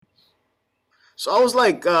So I was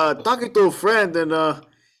like talking to a friend, and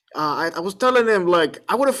I was telling him like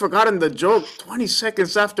I would have forgotten the joke 20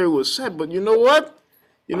 seconds after it was said, but you know what?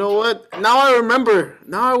 You know what? Now I remember.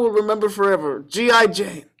 Now I will remember forever. G.I.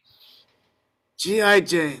 Jane. G.I.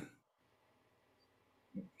 Jane.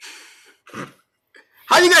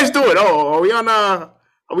 How you guys doing? Oh, are we on? Are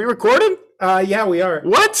we recording? Yeah, we are.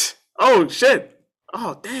 What? Oh shit!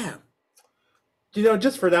 Oh damn!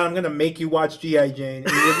 Just for that, I'm gonna make you watch G.I. Jane,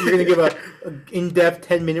 and you're gonna give a in-depth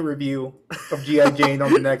 10-minute review of G.I. Jane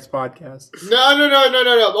on the next podcast.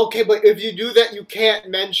 No. Okay, but if you do that, you can't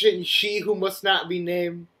mention she who must not be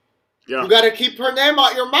named. Yeah. You gotta keep her name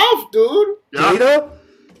out your mouth, dude. Yeah. Jada?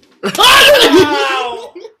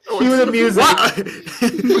 Wow! Cue the music.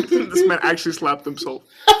 This man actually slapped himself.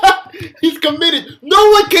 He's committed.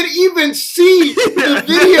 No one can even see the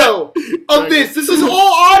video of this. This is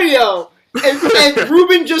all audio. And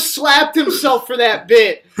Ruben just slapped himself for that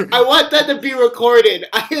bit. I want that to be recorded.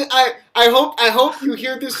 I hope you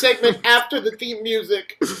hear this segment after the theme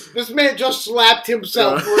music. This man just slapped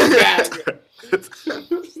himself for a gag.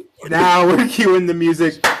 Now we're cueing the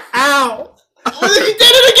music. Ow! He did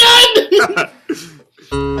it again!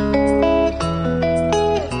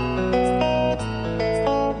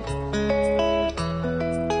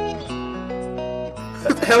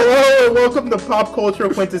 Hello and welcome to Pop Culture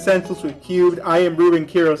Quintessentials with Cubed. I am Ruben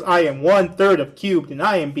Quiros. I am 1/3 of Cubed, and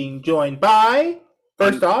I am being joined by,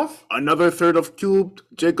 first off, another third of Cubed,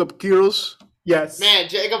 Jacob Quiros. Yes. Man,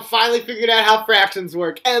 Jacob finally figured out how fractions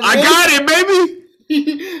work. And I got it,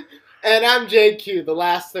 baby! And I'm JQ, the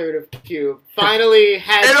last third of Cube. Finally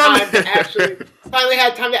had time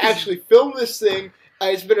to actually film this thing.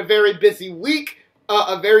 It's been a very busy week.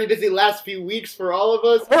 A very busy last few weeks for all of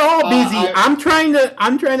us. We're all busy. I'm trying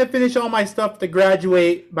to finish all my stuff to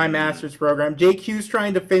graduate my master's program. JQ's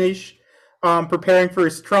trying to finish preparing for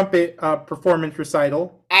his trumpet performance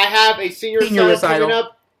recital. I have a senior recital coming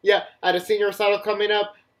up. Yeah, I had a senior recital coming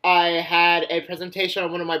up. I had a presentation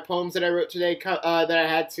on one of my poems that I wrote today that I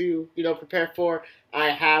had to, prepare for. I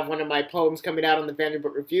have one of my poems coming out on the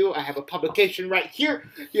Vanderbilt Review. I have a publication right here.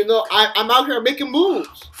 I'm out here making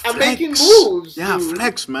moves. I'm making moves. Yeah, dude.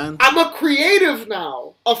 flex, man. I'm a creative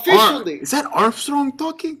now, officially. Is that Armstrong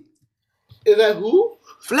talking? Is that who?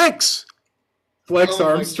 Flex. Flex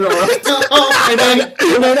Armstrong. Oh and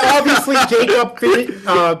then obviously Jacob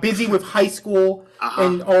busy with high school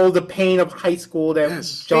and all the pain of high school that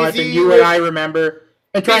Jonathan, you and I remember,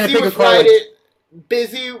 and trying to pick a college.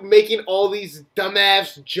 Busy making all these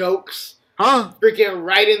dumbass jokes. Huh? Freaking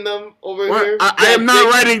writing them over here. I am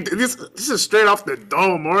not writing. This is straight off the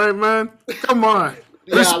dome, all right, man? Come on.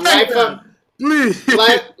 Respect them. Please.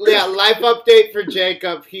 Life update for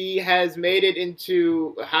Jacob. He has made it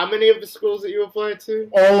into how many of the schools that you applied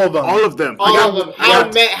to? All of them. All of them.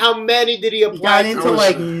 How many did he apply to? He got into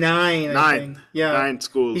like 9. I think. Yeah. 9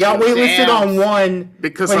 schools. He got waitlisted on one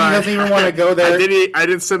because he doesn't even want to go there. I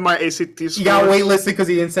didn't send my ACT score. He got waitlisted because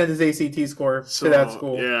he didn't send his ACT score to that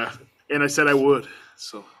school. Yeah, and I said I would.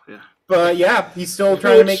 So yeah. But yeah, he's still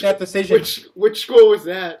trying to make that decision. Which school was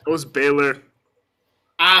that? It was Baylor.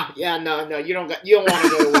 No, you don't want to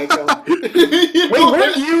go to Waco.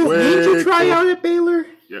 Wait, did you try out at Baylor?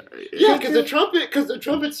 Yeah, because the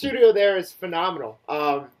trumpet studio there is phenomenal.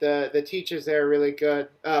 The teachers there are really good.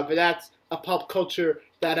 But that's a pop culture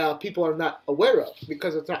that people are not aware of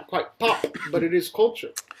because it's not quite pop, but it is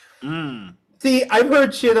culture. See, I've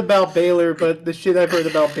heard shit about Baylor, but the shit I've heard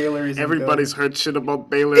about Baylor isn't Everybody's heard shit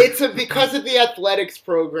about Baylor. It's because of the athletics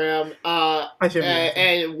program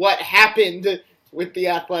and what happened with the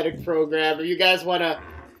athletic program. If you guys want to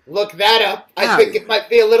look that up, I think it might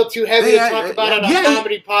be a little too heavy to talk about on a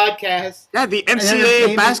comedy podcast. Yeah, the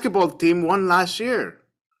NCAA basketball team won last year.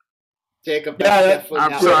 Jacob, I'm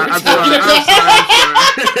sorry.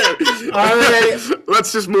 All right,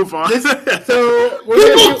 let's just move on. So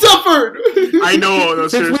people suffered. I know. No,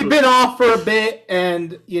 since we've been off for a bit,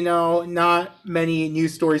 and not many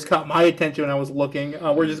news stories caught my attention when I was looking,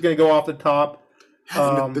 we're just gonna go off the top.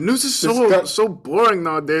 The news is so boring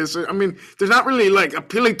nowadays. I mean, they're not really like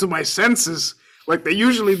appealing to my senses like they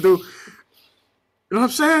usually do. You know what I'm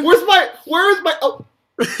saying? Where is my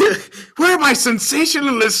where are my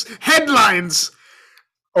sensationalist headlines?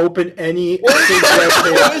 Open any. Where's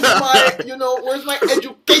my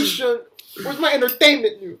education? Where's my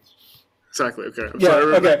entertainment news? Exactly. Okay.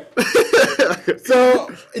 Okay. So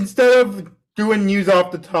instead of doing news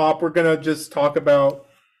off the top, we're gonna just talk about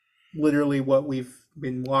literally what we've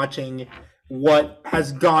been watching, what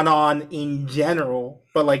has gone on in general,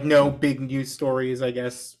 but like no big news stories, I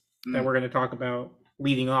guess, that we're going to talk about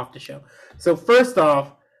leading off the show. So first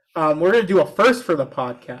off, we're going to do a first for the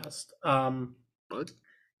podcast. What?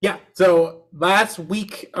 Yeah. So last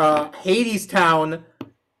week, Hadestown.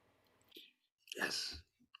 Yes.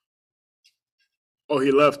 Oh,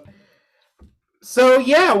 he left. So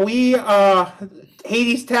yeah, we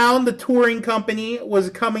Hadestown, the touring company, was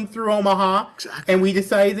coming through Omaha, Exactly. and we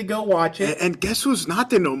decided to go watch it. And guess who's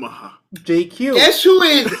not in Omaha? JQ. Guess who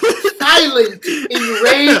is silent in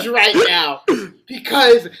rage right now?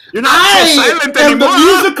 Because You're not so silent am anymore. the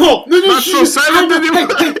musical. No, Not so silent anymore.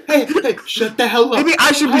 Hey, shut the hell up. Maybe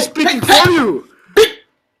I should be speaking hey, for you.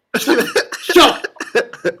 Shut.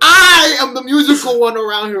 I am the musical one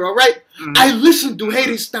around here, alright? I listened to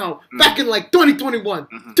Hadestown back in like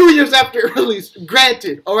 2021, 2 years after it released.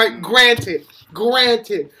 Granted, alright? Granted.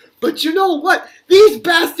 But you know what? These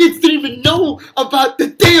bastards didn't even know about the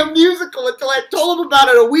damn musical until I told them about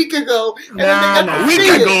it a week ago. And then they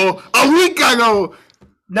got A week ago.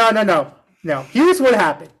 No. Here's what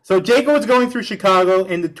happened. So Jacob was going through Chicago,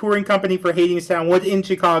 and the touring company for Hadestown was in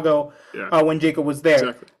Chicago when Jacob was there.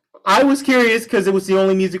 Exactly. I was curious because it was the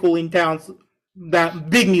only musical in town,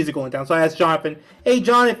 that big musical in town. So I asked Jonathan, "Hey,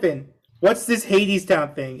 Jonathan, what's this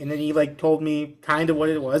Hadestown thing?" And then he told me kind of what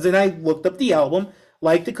it was, and I looked up the album,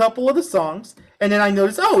 liked a couple of the songs, and then I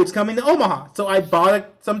noticed, it's coming to Omaha. So I bought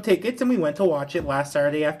some tickets, and we went to watch it last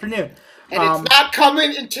Saturday afternoon. And it's not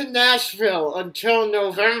coming into Nashville until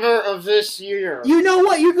November of this year. You know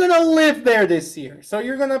what? You're gonna live there this year, so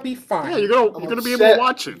you're gonna be fine. Yeah, you're gonna be able to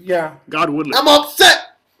watch it. Yeah. God willing. I'm upset.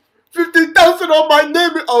 50,000 on my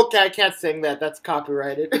name. Okay, I can't sing that. That's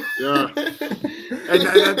copyrighted. Yeah. And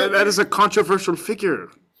that is a controversial figure.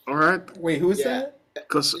 All right. Wait, who's that?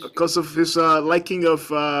 Because of his liking of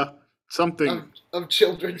something. Of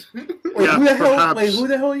children. Wait, Yeah, who the hell? perhaps. Wait, who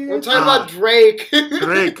the hell are you? We're talking about Drake.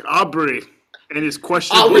 Drake Aubrey and his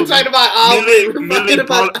questionable. We're talking about Aubrey. Millie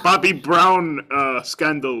Bobby Brown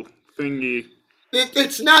scandal thingy.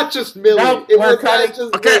 It's not just Millie. No, it we're was not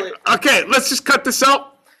just Millie. Okay. Let's just cut this out.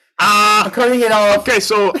 I'm cutting it off. Okay,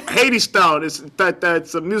 so Hadestown is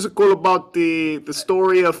that's a musical about the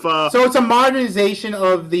story of. So it's a modernization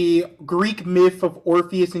of the Greek myth of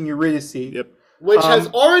Orpheus and Eurydice. Yep. Which has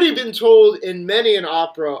already been told in many an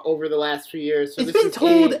opera over the last few years. So it's been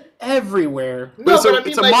told everywhere. No, but I mean,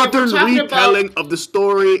 it's a modern retelling of the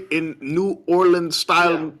story in New Orleans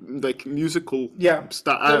style, musical. Yeah.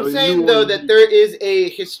 Style. So I'm saying though that there is a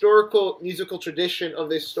historical musical tradition of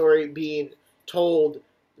this story being told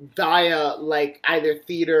via either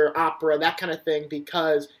theater, opera, that kind of thing,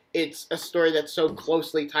 because it's a story that's so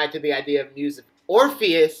closely tied to the idea of music.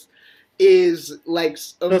 Orpheus is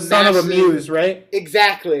the son of a muse, right?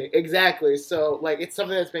 Exactly. So it's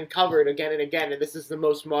something that's been covered again and again, and this is the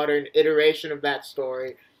most modern iteration of that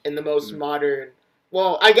story in the most modern.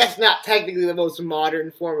 Well, I guess not technically the most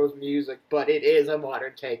modern form of music, but it is a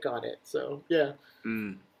modern take on it. So yeah.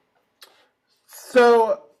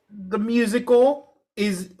 So the musical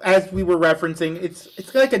is, as we were referencing,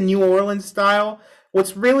 it's like a New Orleans style.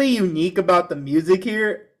 What's really unique about the music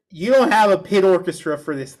here, you don't have a pit orchestra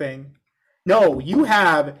for this thing. No, you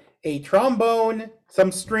have a trombone,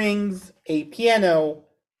 some strings, a piano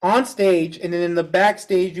on stage, and then in the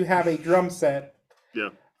backstage you have a drum set. Yeah.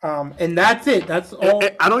 And that's it. That's all.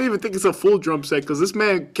 I don't even think it's a full drum set because this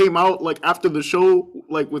man came out after the show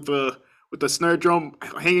with the snare drum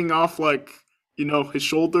hanging off his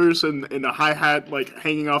shoulders and a hi-hat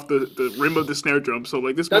hanging off the rim of the snare drum. So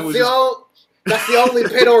this man was that's the only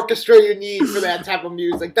pit orchestra you need for that type of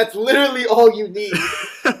music. That's literally all you need.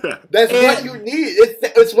 That's what you need.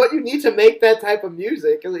 It's what you need to make that type of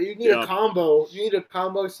music. You need a combo. You need a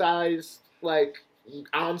combo size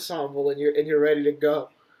ensemble, and you're ready to go.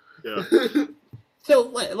 Yeah.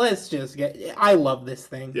 So let's just I love this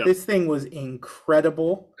thing. Yeah. This thing was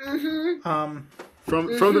incredible. Mm-hmm. From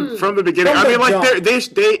the beginning.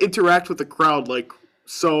 They interact with the crowd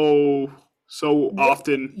so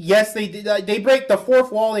often. Yes, they did. They break the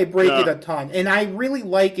fourth wall. They break it a ton, and I really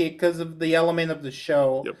like it because of the element of the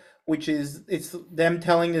show, which is it's them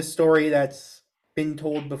telling this story that's been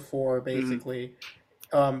told before, basically.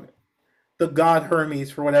 The god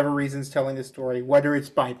Hermes, for whatever reason, is telling this story, whether it's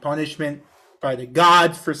by punishment by the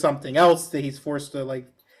gods for something else that he's forced to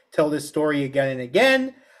tell this story again and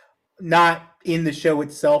again. Not in the show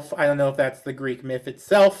itself. I don't know if that's the Greek myth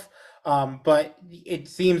itself. But it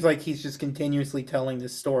seems like he's just continuously telling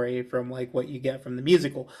this story from what you get from the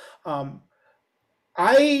musical.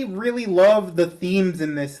 I really love the themes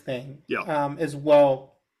in this thing as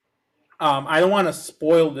well. I don't want to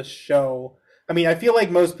spoil the show. I mean, I feel like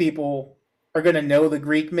most people are going to know the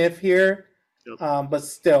Greek myth here. But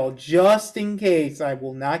still, just in case, I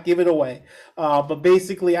will not give it away. But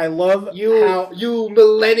basically, I love you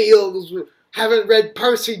millennials haven't read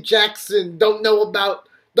Percy Jackson, don't know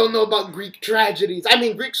about Greek tragedies. I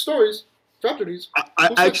mean Greek stories, tragedies.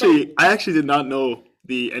 I actually did not know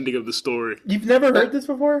the ending of the story. You've never heard this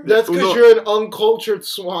before? That's because you're an uncultured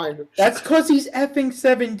swine. That's because he's effing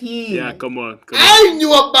 17. Yeah, come on. I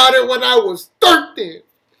knew about it when I was 13.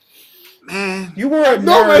 Man, you were a nerd.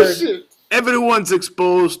 No my shit. Everyone's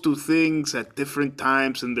exposed to things at different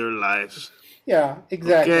times in their lives. Yeah,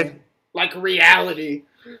 exactly. Okay. Like reality.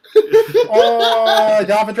 Oh,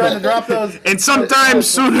 Dolphin trying to drop those. And sometimes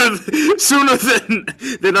sooner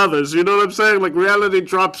than others. You know what I'm saying? Like reality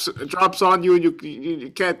drops on you, and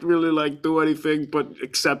you can't really like do anything but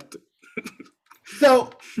accept.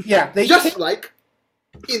 So yeah, they just like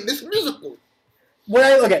in this musical.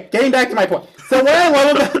 Getting back to my point. So what I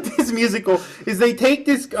love about this musical is they take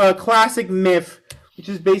this classic myth, which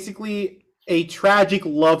is basically a tragic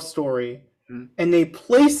love story, and they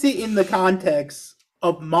place it in the context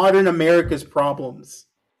of modern America's problems,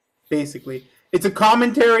 basically. It's a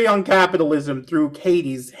commentary on capitalism through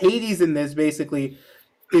Hades. Hades in this, basically,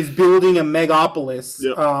 is building a megapolis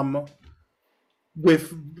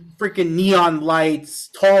with freaking neon lights,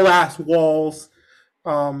 tall-ass walls,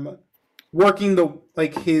 working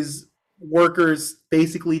his workers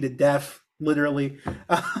basically to death, literally.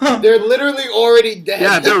 They're literally already dead.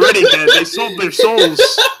 Yeah, they're already dead. They sold their souls.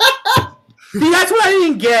 See, that's what I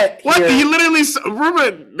didn't get. What? Here. He literally,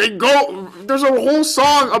 Ruben, there's a whole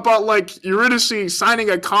song about, like, Eurydice signing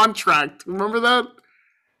a contract. Remember that?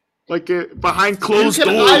 Like, behind closed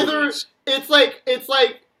doors. It's like,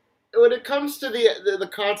 when it comes to the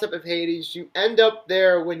concept of Hades, you end up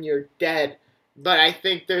there when you're dead. But I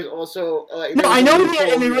think there's also... no, I know that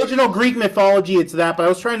in the original Greek mythology it's that, but I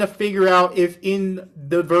was trying to figure out if in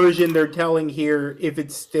the version they're telling here, if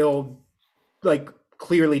it's still, like...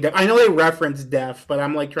 clearly death. I know they reference death, but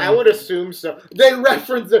I'm like trying. I would assume so. They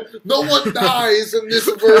reference it. No one dies in this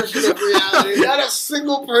version of reality. Not a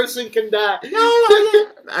single person can die. No,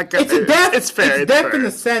 it's a death. It's fair. It's death in the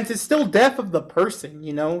sense. It's still death of the person.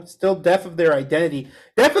 You know, it's still death of their identity,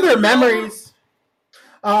 death of their memories.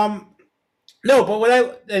 No, but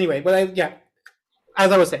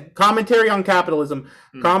as I was saying, commentary on capitalism,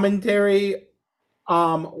 commentary.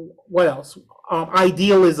 What else?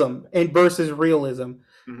 Idealism and versus realism.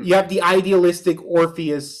 Mm-hmm. You have the idealistic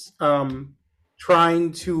Orpheus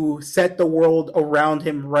trying to set the world around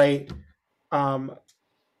him right,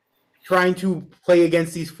 trying to play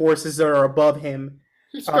against these forces that are above him.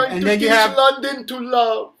 He's trying to teach London to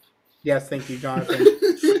love. Yes, thank you, Jonathan.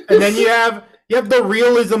 And then you have the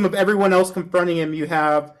realism of everyone else confronting him. You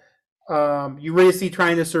have Eurydice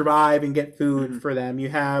trying to survive and get food for them. You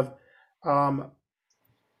have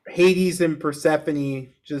Hades and Persephone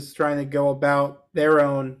just trying to go about their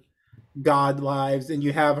own god lives, and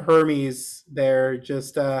you have Hermes there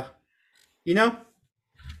just to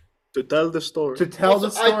tell the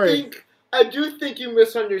story. I do think you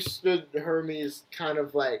misunderstood Hermes. Kind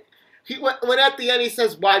of like when at the end he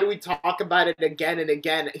says, "Why do we talk about it again and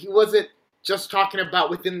again?" He wasn't just talking about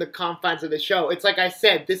within the confines of the show. It's like I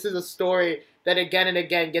said, this is a story that again and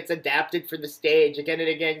again gets adapted for the stage, again and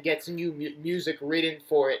again gets new music written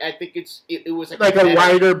for it. I think it was like a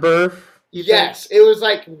wider berth. Yes, it was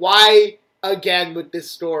like, why again with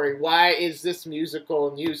this story? Why is this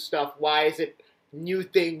musical new stuff? Why is it new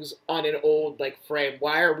things on an old frame?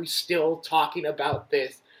 Why are we still talking about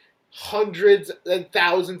this hundreds and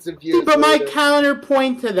thousands of years But later? my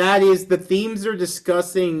counterpoint to that is the themes they're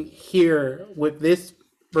discussing here with this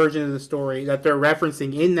version of the story that they're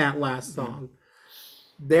referencing in that last song,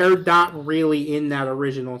 they're not really in that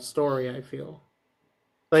original story. I feel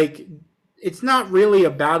like it's not really a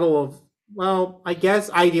battle of, well, I guess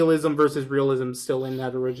idealism versus realism still in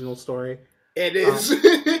that original story. It is.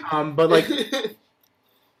 But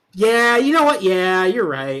yeah, you know what? Yeah, you're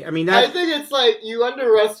right. I mean, I think it's like you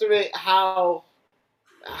underestimate how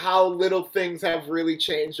little things have really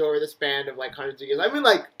changed over the span of hundreds of years. I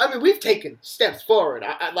mean, we've taken steps forward.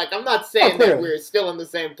 I'm not saying that we're still in the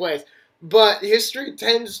same place, but history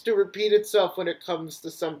tends to repeat itself when it comes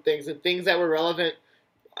to some things, and things that were relevant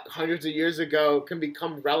hundreds of years ago can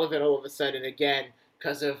become relevant all of a sudden again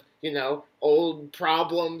because of old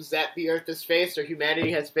problems that the Earth has faced or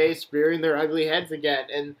humanity has faced rearing their ugly heads again.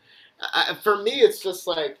 And for me, it's just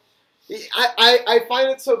like. I find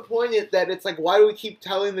it so poignant that it's like, why do we keep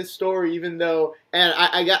telling this story even though, and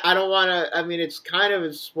I don't want to, I mean, it's kind of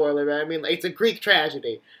a spoiler, but I mean, it's a Greek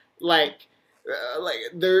tragedy.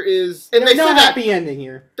 There is, and there's no happy ending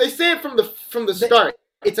here. They say it from the start.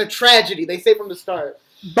 It's a tragedy. They say it from the start.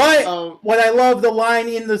 But what I love the line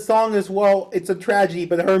in the song as well, it's a tragedy,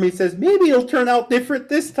 but Hermes says, maybe it'll turn out different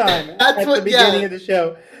this time at the beginning of the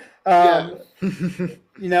show. Yeah.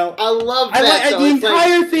 You know, I love that. the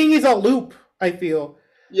entire thing is a loop. I feel.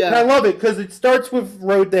 And I Yeah. love it because it starts with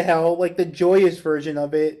Road to Hell, like the joyous version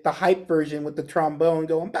of it, the hype version with the trombone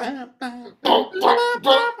going. Bah, bah, bah, bah,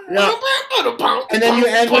 bah, Yeah. and then you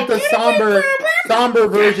end with the somber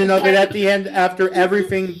version of it at the end after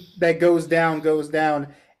everything that goes down.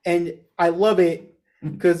 And I love it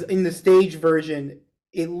because in the stage version,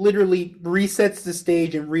 it literally resets the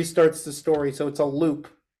stage and restarts the story, so it's a loop.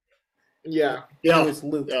 Yeah. Yeah. Endless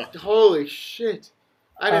loop. Yeah. Holy shit!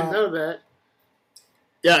 I didn't know that.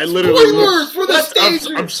 Yeah, it literally. Spoilers for the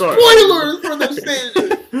staging. I'm sorry. Spoilers for the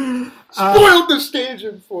staging. Spoiled the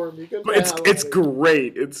staging for me. But it's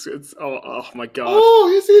great. It's oh my god.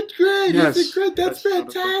 Oh, is it great? Yes. Is it great? That's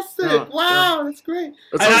fantastic. Yeah, Wow, that's great.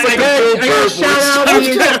 It's I almost gotta like shout out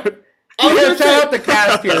I was gonna say- shout out the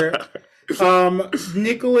cast here.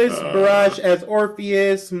 Nicholas Brush as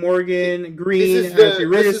Orpheus, Morgan Green This is as the-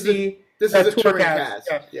 Eurydice. This is a touring cast.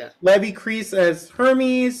 Yeah. Levy Crease as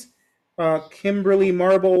Hermes, Kimberly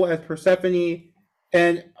Marble as Persephone,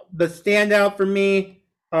 and the standout for me,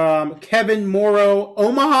 Kevin Morrow,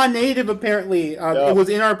 Omaha native apparently. It was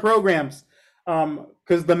in our programs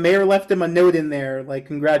because the mayor left him a note in there, like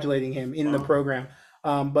congratulating him in the program.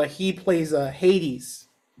 But he plays Hades,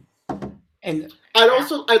 and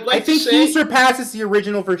I'd like I think to say he surpasses the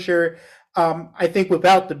original for sure. I think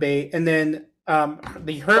without debate, and then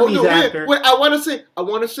the Hermes actor. Wait, I want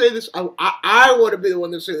to say this. I want to be the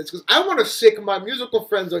one to say this because I want to sick my musical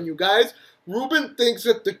friends on you guys. Ruben thinks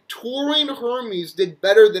that the touring Hermes did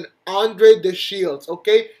better than Andre the Shields.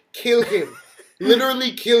 Okay, kill him.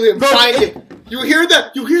 Literally kill him. Find him. You hear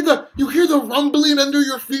that? You hear the rumbling under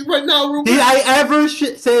your feet right now, Ruben? Did I ever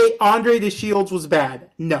say Andre the Shields was bad?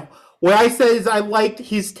 No. What I said is I liked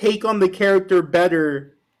his take on the character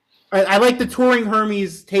better. I like the touring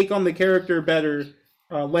Hermes take on the character better.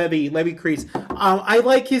 Levy Crease. I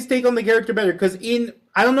like his take on the character better because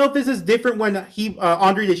I don't know if this is different when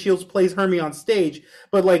Andre the Shields plays Hermes on stage,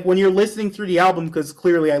 but like when you're listening through the album, because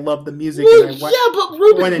clearly I love the music. Well, and but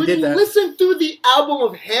Ruben, when you that. listen through the album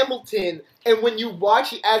of Hamilton and when you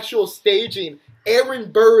watch the actual staging,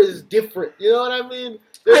 Aaron Burr is different. You know what I mean?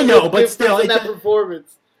 I know, but still, in that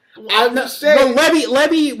performance. I'm just saying. But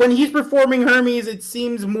Levy, when he's performing Hermes, it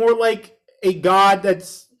seems more like a god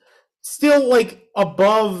that's still like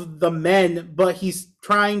above the men, but he's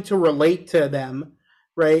trying to relate to them,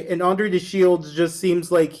 right? And Andre the Shields just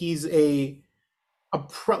seems like he's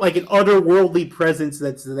like an otherworldly presence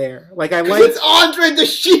that's there. Like I like it's Andre the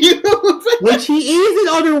Shields, which he is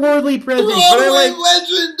an otherworldly presence. Broadway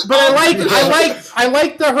legend. But I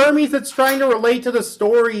like the Hermes that's trying to relate to the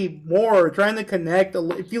story more, trying to connect.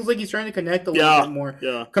 It feels like he's trying to connect a little bit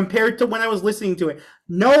more compared to when I was listening to it.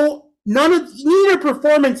 Neither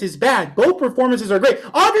performance is bad. Both performances are great.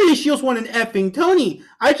 Andre the Shields won an effing Tony.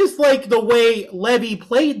 I just like the way Levy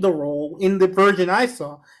played the role in the version I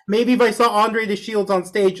saw. Maybe if I saw Andre the Shields on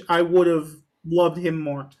stage, I would have loved him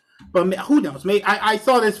more. But who knows? Maybe I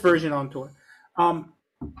saw this version on tour.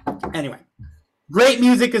 Anyway, great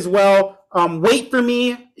music as well. Wait for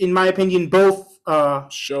Me, in my opinion, both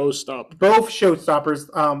showstoppers. Both showstoppers.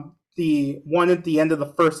 The one at the end of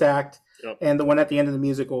the first act. Yep. And the one at the end of the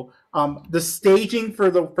musical. The staging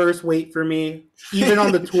for the first Wait for Me, even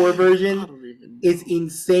on the tour version, is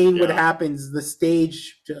insane. What happens? The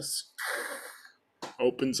stage just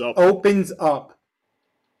opens up,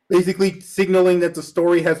 basically signaling that the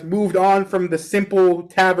story has moved on from the simple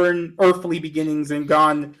tavern earthly beginnings and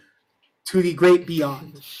gone to the great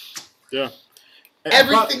beyond. Yeah,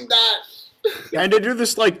 everything that. And they do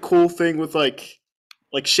this like cool thing with like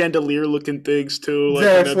chandelier looking things too, like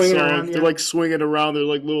in that swinging song. around, They're like swinging around. They're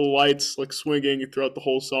like little lights, like swinging throughout the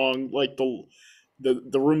whole song. Like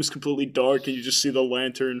the room is completely dark, and you just see the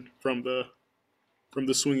lantern from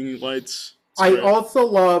the swinging lights. I also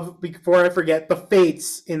love, before I forget, the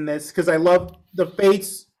Fates in this, because I love the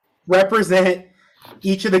Fates represent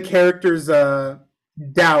each of the characters'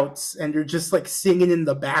 doubts, and they're just like singing in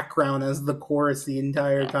the background as the chorus the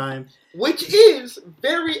entire time. Which is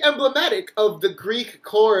very emblematic of the Greek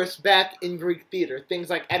chorus back in Greek theater. Things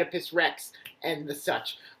like Oedipus Rex and the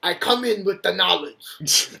such. I come in with the knowledge.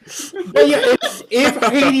 But yeah, if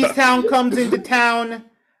Hadestown comes into town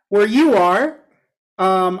where you are,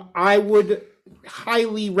 I would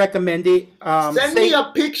highly recommend it. Send me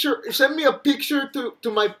a picture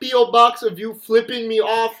to my P.O. box of you flipping me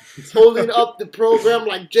off, holding up the program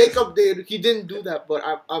like Jacob did. He didn't do that, but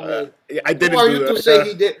I mean, I didn't. Who are you to say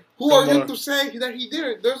he did? Who are you to say that he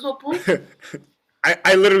didn't? There's no proof.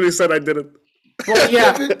 I literally said I didn't. Well,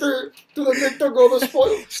 yeah. To the Victor go the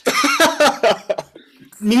spoil.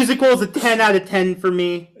 Musical is a 10 out of 10 for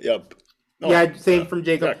me. Yep. Oh, Yeah, same from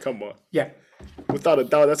Jacob. Yeah, come on. Yeah. Without a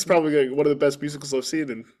doubt, that's probably one of the best musicals I've seen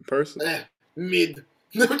in person. Mid.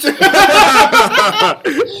 Mid. But I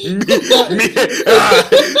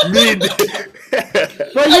mean,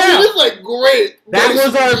 it's like great. That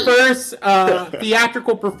was our first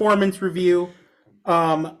theatrical performance review.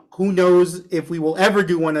 Who knows if we will ever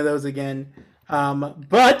do one of those again.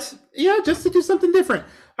 But, yeah, just to do something different.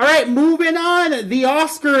 All right, moving on. The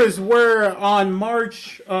Oscars were on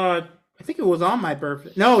March, I think it was on my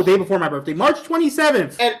birthday. No, day before my birthday. March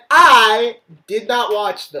 27th. And I did not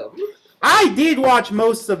watch them. I did watch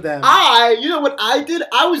most of them. You know what I did?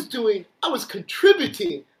 I was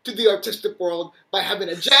contributing to the artistic world by having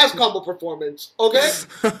a jazz combo performance. Okay?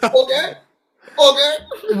 Okay?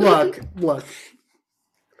 Look.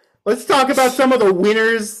 Let's talk about some of the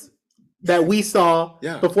winners that we saw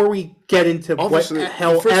before we get into Obviously, what the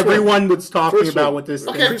hell everyone was talking about with this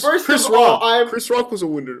Okay, thing. Chris Rock. Chris Rock was a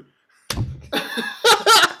winner.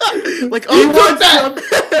 Like He took that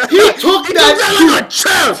hit.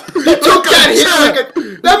 He took that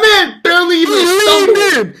hit. That man barely even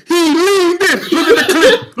stumbled. He leaned in.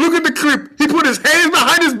 Look at the clip. He put his hands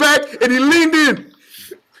behind his back and he leaned in.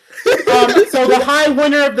 So the high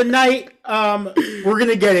winner of the night, we're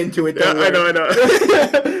gonna get into it. Yeah, I know.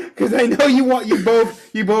 Because I know you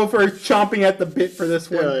both are chomping at the bit for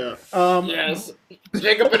this one. Yeah. Yes.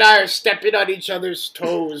 Jacob and I are stepping on each other's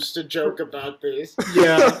toes to joke about this.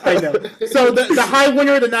 Yeah, I know. So the high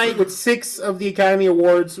winner of the night with 6 of the Academy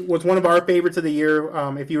Awards was one of our favorites of the year,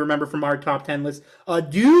 if you remember from our top 10 list.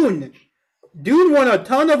 Dune. Dune won a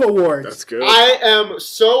ton of awards. That's good. I am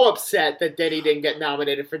so upset that Denny didn't get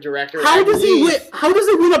nominated for director. How does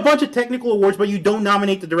it win a bunch of technical awards, but you don't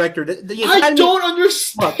nominate the director? I don't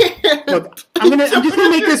understand. Look, I'm just gonna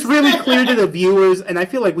make this really clear to the viewers, and I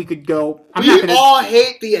feel like we could go. We all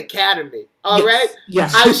hate the Academy. All right.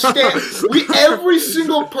 Yes. I stand. Every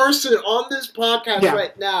single person on this podcast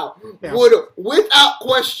right now would, without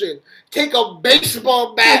question, take a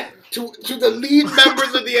baseball bat to the lead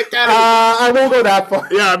members of the Academy. I won't go that far.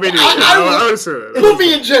 Yeah, I mean, I would put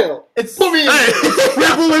me in jail. Put me in jail.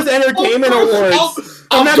 Frivolous Entertainment Awards.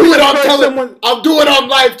 I'll do it on television. I'll do it on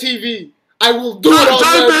live TV. I will do it on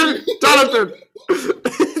live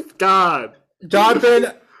TV. God.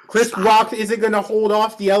 Jonathan, Chris Rock isn't going to hold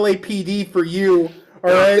off the LAPD for you.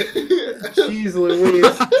 All right? Jeez Louise.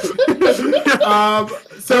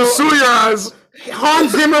 So sue your eyes.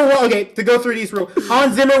 Hans Zimmer won. Okay, to go through these rules.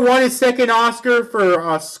 Hans Zimmer won his second Oscar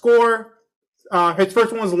for score. His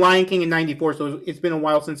first one was Lion King in '94, so it's been a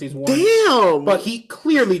while since he's won. Damn! But he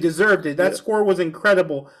clearly deserved it. That score was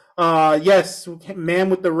incredible. Yes, man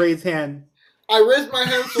with the raised hand. I raised my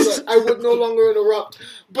hand so that I would no longer interrupt.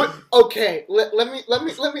 But okay, let me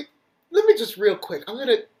just real quick. I'm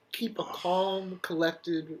gonna keep a calm,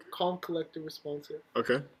 collected response here.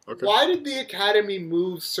 Okay. Why did the Academy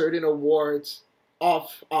move certain awards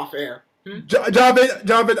off air?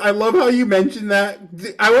 Javed, I love how you mentioned that.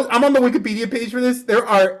 I'm on the Wikipedia page for this.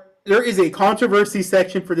 There is a controversy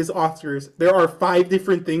section for this Oscars. There are 5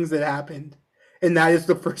 different things that happened, and that is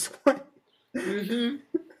the first one.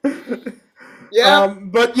 Mm-hmm. Yeah.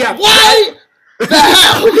 But yeah. Why the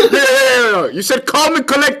hell? No. You said calm and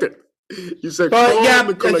collected. You said calm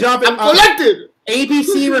and collected. I'm collected.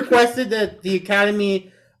 ABC requested that the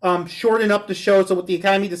Academy shorten up the show, so what the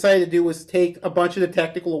Academy decided to do was take a bunch of the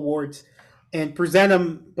technical awards and present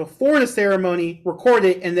them before the ceremony, record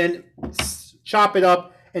it, and then chop it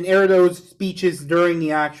up and air those speeches during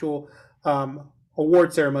the actual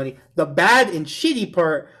award ceremony. The bad and shitty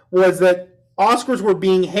part was that Oscars were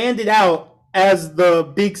being handed out as the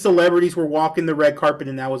big celebrities were walking the red carpet,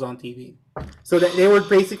 and that was on TV. So that they were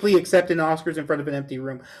basically accepting Oscars in front of an empty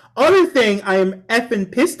room. Other thing I am effing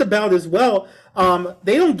pissed about as well,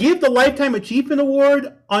 they don't give the Lifetime Achievement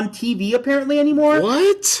Award on TV apparently anymore.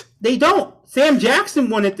 What? They don't. Sam Jackson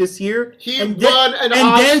won it this year. He won an Oscar.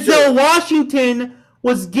 And Denzel Washington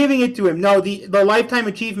was giving it to him. No, the Lifetime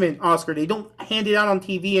Achievement Oscar, they don't hand it out on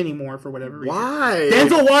TV anymore for whatever reason. Why?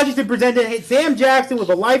 Denzel Washington presented Sam Jackson with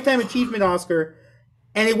a Lifetime Achievement Oscar,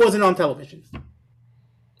 and it wasn't on television.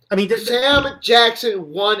 I mean, Sam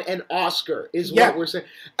Jackson won an Oscar, is what we're saying.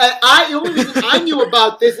 And the only reason I knew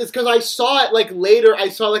about this is because I saw it later. I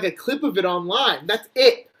saw a clip of it online. That's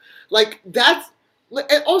it.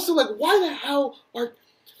 And also why the hell are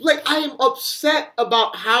I am upset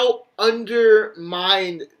about how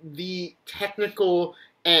undermined the technical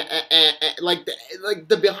and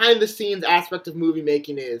the behind the scenes aspect of movie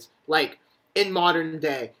making is in modern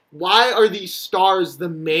day. Why are these stars the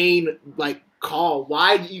main call?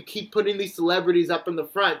 Why do you keep putting these celebrities up in the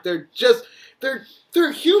front? They're just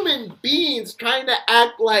they're human beings trying to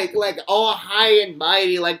act like all high and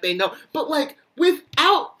mighty, like they know, but like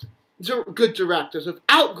without good directors,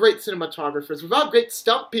 without great cinematographers, without great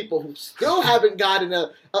stunt people who still haven't gotten a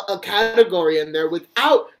category in there,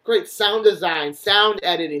 without great sound design, sound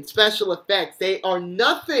editing, special effects, they are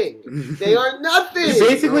nothing. They are nothing. We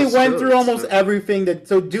basically went through almost everything.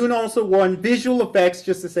 So Dune also won visual effects,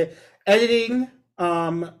 just to say. Editing,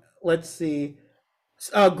 let's see.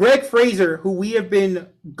 Greg Fraser, who we have been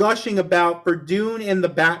gushing about for Dune and the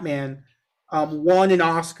Batman, won an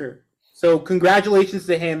Oscar. So congratulations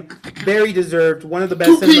to him. Very deserved. One of the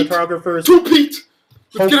best cinematographers. Two-peat.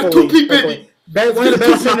 Let's get a two-peat, baby. One of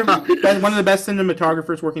the best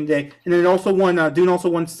cinematographers working today. And then it also won. Dune also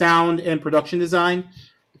won sound and production design.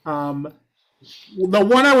 The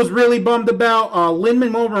one I was really bummed about,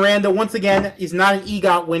 Lin-Manuel Miranda, once again, is not an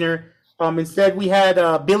EGOT winner. Instead, we had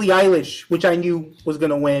Billie Eilish, which I knew was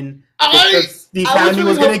going to win. The Academy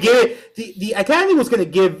was going to give the Academy was going to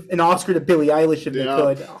give an Oscar to Billie Eilish if they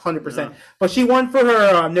could, 100%. Yeah. But she won for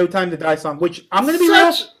her "No Time to Die" song, which I'm going to be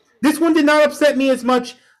real. This one did not upset me as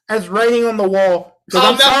much as "Writing on the Wall."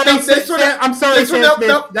 I'm sorry, Sam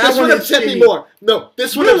Smith. This one upset me more. No,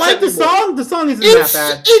 this one upset me more. You like the song? The song isn't that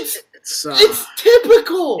bad. It's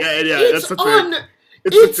typical. Yeah, that's the thing.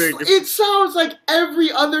 It sounds like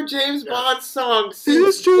every other James Bond song. It's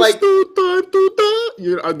just like no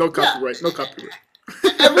copyright. No copyright.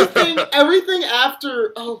 everything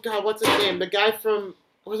after. Oh God, what's his name? The guy from,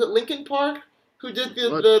 was it Linkin Park, who did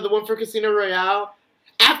the one for Casino Royale?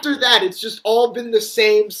 After that, it's just all been the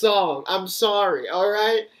same song. I'm sorry. All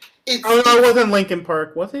right. It wasn't Linkin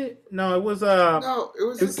Park, was it? No, it was No, it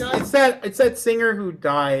was the guy. It's that singer who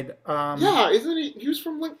died. Yeah, isn't he? He was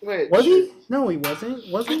from Wait, was he? No, he wasn't.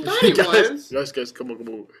 Was he? I thought he was. Guys, come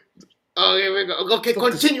on. Oh, here we go. Okay,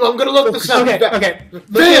 continue. I'm gonna look this up. Okay.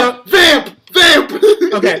 Vamp.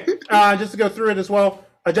 Okay. Just to go through it as well.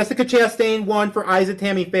 Jessica Chastain won for Eyes of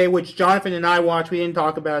Tammy Faye, which Jonathan and I watched. We didn't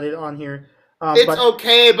talk about it on here.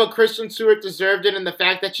 Okay, but Kristen Stewart deserved it, and the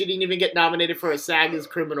fact that she didn't even get nominated for a SAG is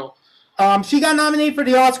criminal. She got nominated for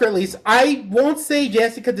the Oscar at least. I won't say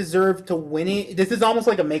Jessica deserved to win it. This is almost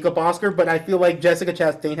like a makeup Oscar, but I feel like Jessica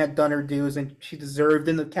Chastain had done her dues, and she deserved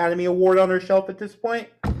an Academy Award on her shelf at this point.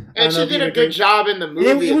 And she did a good job in the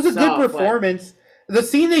movie. It was a good performance. The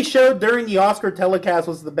scene they showed during the Oscar telecast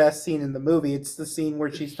was the best scene in the movie. It's the scene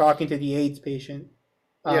where she's talking to the AIDS patient.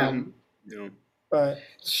 Yeah. But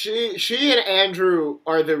she and Andrew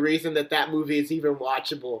are the reason that movie is even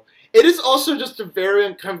watchable. It is also just a very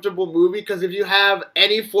uncomfortable movie because if you have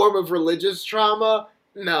any form of religious trauma,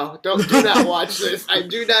 do not watch this. I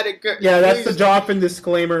do not encourage. Yeah, that's the Jonathan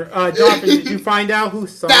disclaimer. Jonathan, did you find out who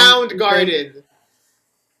Soundgarden?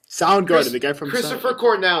 Soundgarden, the guy from Christopher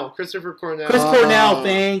Cornell. Chris Cornell.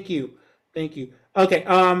 Thank you. Okay.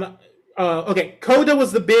 Okay. Coda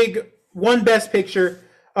was the big one, Best Picture.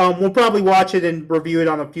 We'll probably watch it and review it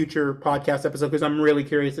on a future podcast episode because I'm really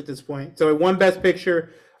curious at this point. So it won Best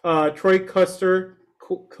Picture. Troy Custer,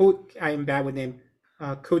 I am bad with name.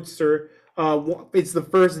 Kutzer. It's the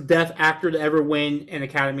first deaf actor to ever win an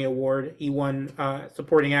Academy Award. He won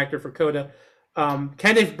supporting actor for Coda.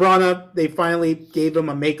 Kenneth Branagh, they finally gave him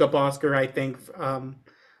a makeup Oscar, I think.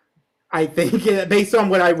 Based on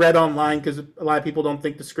what I read online, because a lot of people don't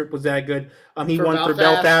think the script was that good. He won for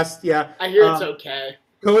Belfast. Yeah, I hear it's okay.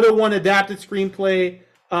 Coda won adapted screenplay.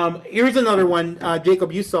 Here's another one.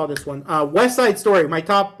 Jacob, you saw this one. West Side Story, my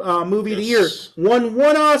top movie of the year, won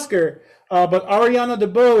one Oscar. But Ariana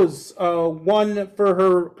DeBose won for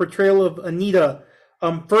her portrayal of Anita.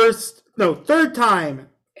 Third time,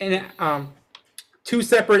 and two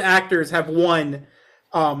separate actors have won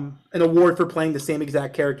an award for playing the same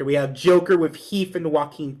exact character. We have Joker with Heath and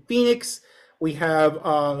Joaquin Phoenix. We have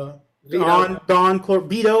Don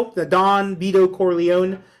Vito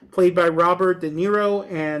Corleone, played by Robert De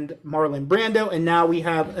Niro and Marlon Brando. And now we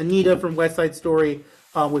have Anita from West Side Story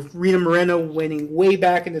with Rita Moreno winning way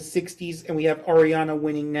back in the 60s, and we have Ariana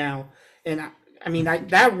winning now. And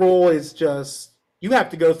that role is just, you have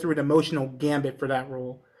to go through an emotional gambit for that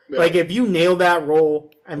role. Yeah. Like, if you nail that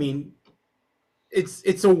role,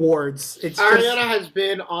 it's awards. Ariana has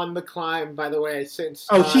been on the climb, by the way, since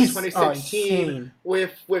 2016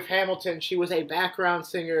 with Hamilton. She was a background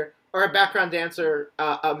singer or a background dancer,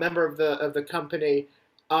 a member of the company,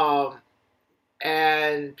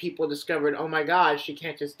 and people discovered, oh my God, she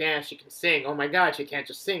can't just dance, she can sing. Oh my God, she can't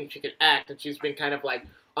just sing, she can act. And she's been kind of like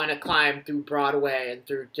on a climb through Broadway and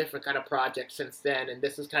through different kind of projects since then. And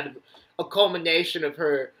this is kind of a culmination of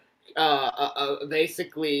her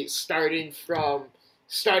basically starting from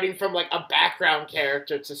starting from like a background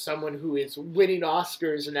character to someone who is winning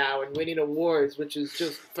Oscars now and winning awards, which is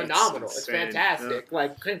just phenomenal. It's fantastic. Yeah.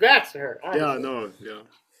 Like, congrats to her. Honestly. Yeah, no, yeah.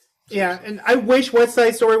 Yeah, and I wish West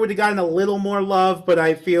Side Story would have gotten a little more love, but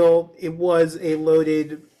I feel it was a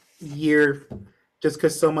loaded year just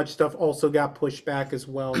because so much stuff also got pushed back as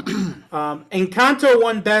well. Encanto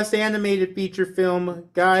won Best Animated Feature Film.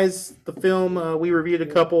 Guys, the film we reviewed a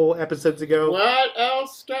couple episodes ago. What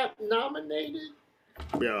else got nominated?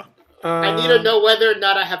 Yeah. I need to know whether or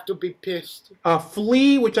not I have to be pissed.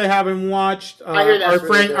 Flea, which I haven't watched. I hear that's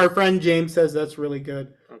our friend James says that's really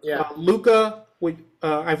good. Yeah. Luca,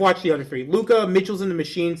 I've watched the other three. Luca, Mitchells and the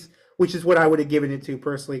Machines, which is what I would have given it to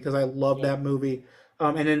personally because I love that movie.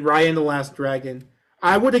 And then Raya and the Last Dragon.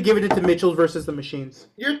 I would have given it to Mitchells versus the Machines.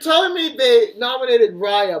 You're telling me they nominated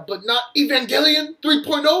Raya, but not Evangelion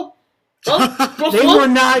 3.0? Huh? They were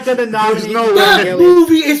not going to nominate That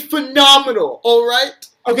movie is phenomenal, all right?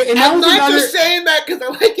 Okay, and I'm not just saying that because I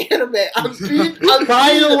like anime.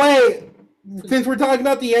 By the way, since we're talking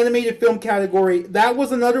about the animated film category, that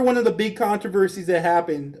was another one of the big controversies that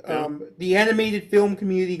happened. Yeah. The animated film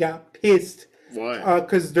community got pissed. Why?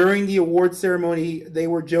 Because during the award ceremony, they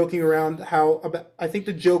were joking around I think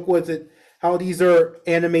the joke was that how these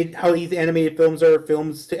animated films are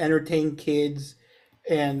films to entertain kids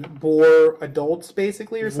and bore adults,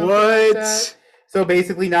 basically, or something like that. So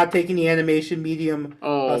basically, not taking the animation medium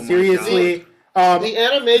seriously. The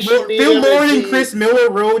animation medium. Phil Lord and Chris Miller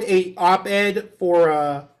wrote a op-ed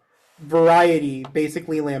for Variety,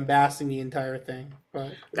 basically lambasting the entire thing.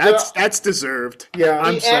 But that's deserved. Yeah,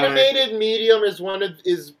 the animated medium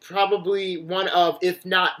is probably one of, if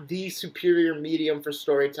not the superior medium for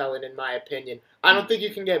storytelling, in my opinion. I don't think you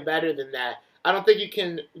can get better than that. I don't think you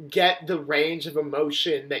can get the range of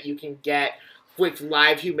emotion that you can get with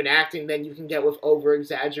live human acting than you can get with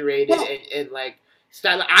over-exaggerated and like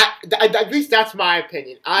style. At least that's my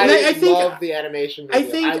opinion. I love the animation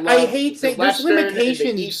medium. I hate saying there's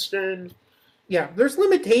limitations. The Eastern. Yeah, there's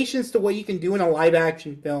limitations to what you can do in a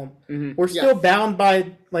live-action film. Mm-hmm. We're still bound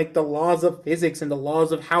by like the laws of physics and the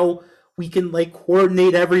laws of how we can like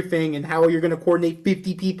coordinate everything and how you're going to coordinate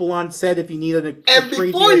 50 people on set if you need an. And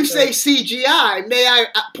before you say CGI, may I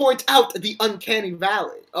point out the uncanny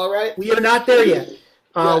valley? All right, we are not there yet.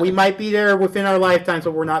 We might be there within our lifetimes,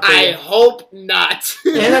 but we're not there yet. I hope not.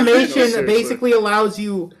 Animation basically allows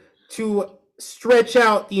you to stretch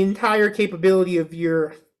out the entire capability of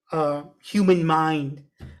your human mind,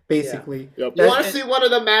 basically. Yeah. Yep. You want to see one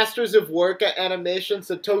of the masters of work at animation?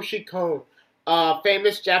 Satoshi Kon,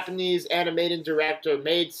 famous Japanese animating director,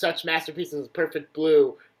 made such masterpieces as Perfect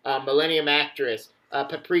Blue, Millennium Actress,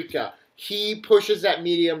 Paprika. He pushes that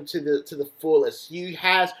medium to the fullest. He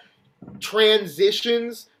has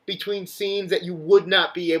transitions between scenes that you would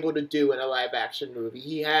not be able to do in a live action movie.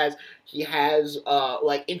 He has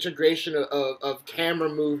like integration of camera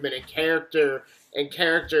movement and character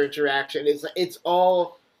interaction. It's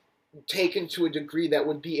all taken to a degree that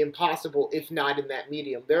would be impossible if not in that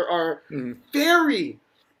medium. There are very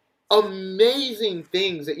amazing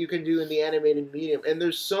things that you can do in the animated medium, and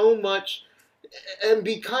there's so much. And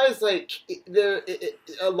because like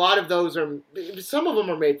a lot of those are, some of them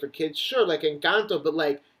are made for kids, sure, like Encanto, but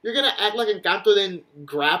like you're gonna act like Encanto then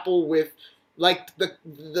grapple with like the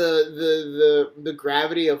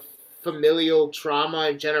gravity of familial trauma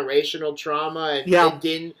and generational trauma, and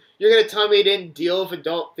you're gonna tell me it didn't deal with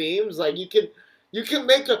adult themes? Like you can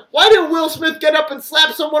make why did Will Smith get up and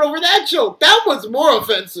slap someone over that joke? That was more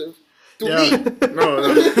offensive to me.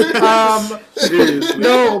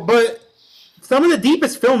 No, but some of the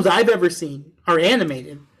deepest films I've ever seen are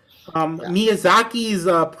animated. Miyazaki's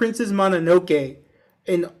Princess Mononoke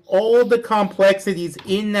and all the complexities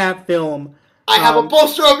in that film. I have a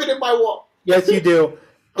poster of it in my wall. Yes, you do.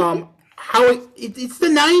 How it's the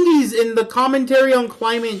 90s, and the commentary on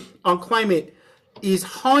climate is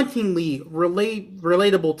hauntingly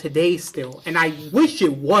relatable today still, and I wish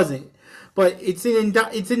it wasn't. But it's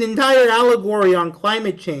an entire allegory on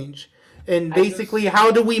climate change. And basically,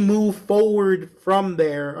 how do we move forward from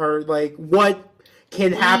there? Or, like, what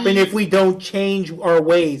can happen if we don't change our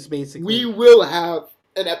ways, basically? We will have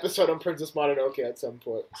an episode on Princess Mononoke at some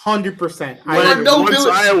point. 100%. Once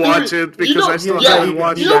I watch it, because I still haven't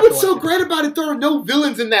watched it. You know what's so great about it? There are no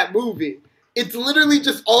villains in that movie. It's literally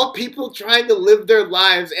just all people trying to live their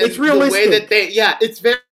lives. And it's realistic. The way that it's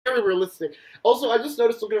very, very realistic. Also, I just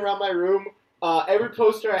noticed looking around my room, every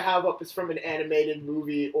poster I have up is from an animated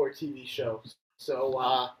movie or TV show.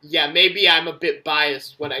 So, maybe I'm a bit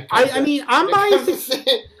biased when I'm biased.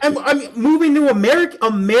 I'm moving to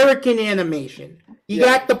American animation. You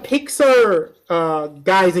got the Pixar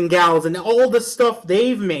guys and gals and all the stuff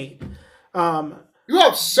they've made. You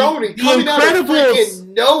have Sony The coming out of Incredibles.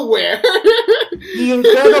 freaking nowhere. The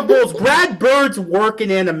Incredibles. Brad Bird's work in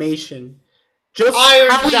animation. Just Iron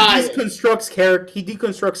how Giant. he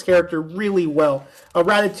deconstructs character really well.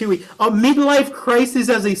 Ratatouille. A Midlife Crisis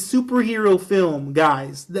as a superhero film,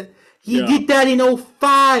 guys. He did that in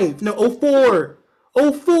 05. No, 04.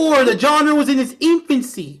 04. The genre was in its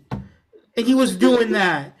infancy. And he was doing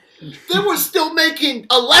that. They were still making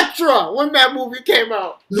Elektra when that movie came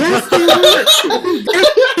out. Yes, they were.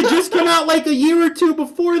 It just came out like a year or two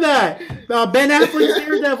before that. Ben Affleck's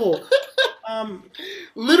Daredevil.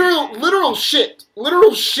 Literal shit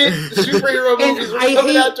superhero movies were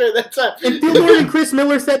coming out during that time. And Phil Lord and Chris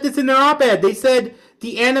Miller said this in their op-ed. They said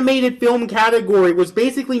the animated film category was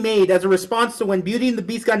basically made as a response to when Beauty and the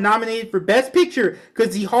Beast got nominated for Best Picture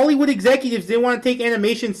because the Hollywood executives didn't want to take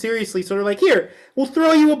animation seriously. So they're like, here, we'll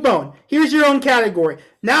throw you a bone. Here's your own category.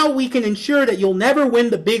 Now we can ensure that you'll never win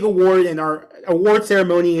the big award and our award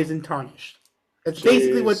ceremony isn't tarnished. That's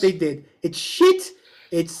basically what they did. It's shit.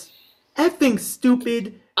 It's effing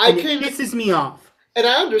stupid. And it pisses me off. And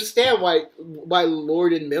I understand why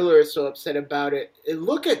Lord and Miller are so upset about it. And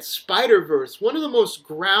look at Spider-Verse, one of the most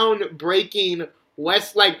groundbreaking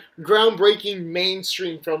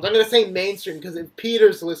mainstream films. I'm going to say mainstream because if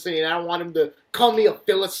Peter's listening, I don't want him to call me a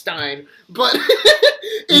Philistine. But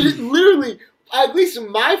it is literally, at least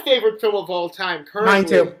my favorite film of all time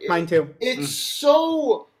currently. Mine too. It's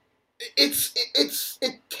so... It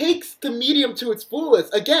takes the medium to its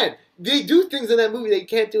fullest. Again, they do things in that movie they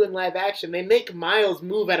can't do in live action. They make Miles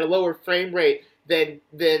move at a lower frame rate than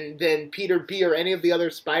Peter B or any of the other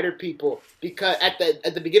Spider people because at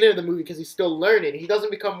the beginning of the movie because he's still learning. He doesn't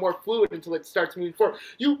become more fluid until it starts moving forward.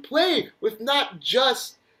 You play with not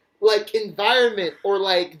just like environment or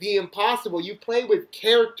like the impossible. You play with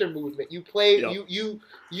character movement. You play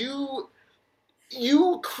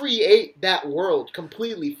you create that world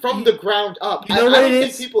completely from the ground up. I don't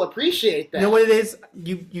think people appreciate that. You know what it is?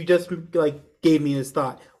 You just like gave me this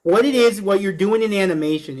thought. What it is, what you're doing in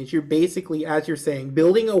animation is you're basically, as you're saying,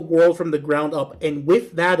 building a world from the ground up, and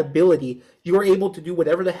with that ability, you're able to do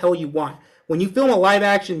whatever the hell you want. When you film a live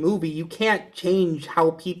action movie, you can't change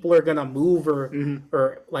how people are gonna move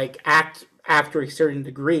or like act after a certain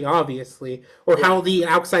degree, obviously, or how the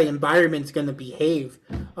outside environment's going to behave.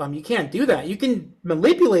 You can't do that. You can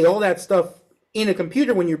manipulate all that stuff in a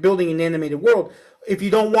computer when you're building an animated world. If you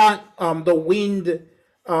don't want the wind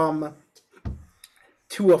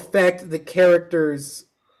to affect the characters'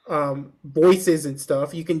 voices and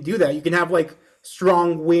stuff, you can do that. You can have like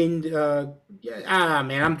strong wind. Man,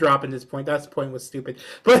 I'm dropping this point. That point was stupid.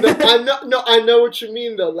 But I know what you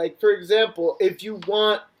mean though. Like for example, if you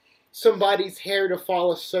want somebody's hair to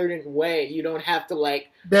fall a certain way, you don't have to like.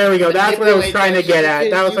 There we go. That's what I was trying to get at.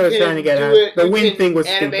 That was what I was trying to get at. The wind thing was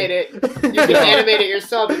animate stupid. You can animate it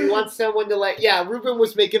yourself if you want someone to like. Yeah, Ruben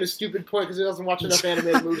was making a stupid point because he doesn't watch enough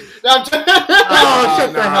animated movies. No, I'm shut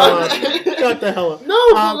the hell up! Shut the hell up! No,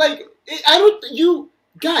 but like I don't. You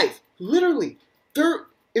guys, literally, there.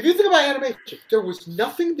 If you think about animation, there was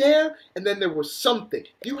nothing there, and then there was something.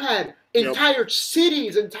 You had entire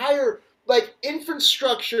cities, entire like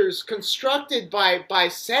infrastructures constructed by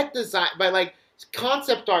set design, by like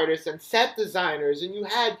concept artists and set designers, and you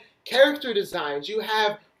had character designs, you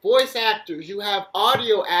have voice actors, you have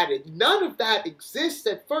audio added. None of that exists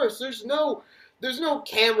at first. There's no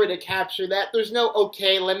camera to capture that. There's no,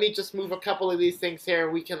 okay, let me just move a couple of these things here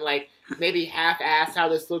and we can like maybe half-ass how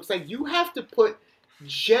this looks like. You have to put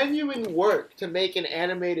genuine work to make an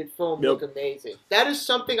animated film look amazing. That is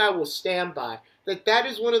something I will stand by. That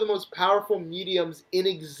is one of the most powerful mediums in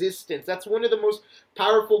existence. That's one of the most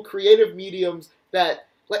powerful creative mediums that,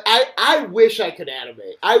 like, I wish I could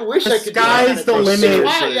animate. I wish I could. Sky's the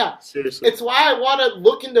limit. Seriously. It's why I want to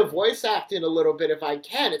look into voice acting a little bit if I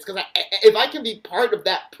can. It's because if I can be part of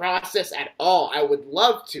that process at all, I would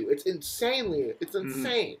love to. It's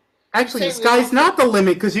insane. Actually, the sky's not the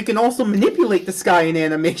limit because you can also manipulate the sky in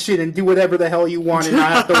animation and do whatever the hell you want and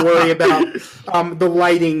not have to worry about the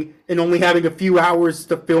lighting and only having a few hours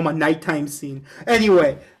to film a nighttime scene.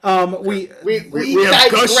 Anyway, we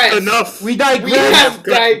have gushed enough. We digress. We have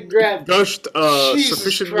digressed. Gushed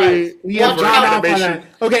sufficiently. We have gone off on that.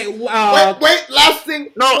 Okay. Wait. Last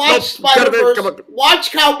thing. Watch Spider-Verse.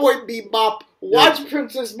 Watch Cowboy Bebop. Watch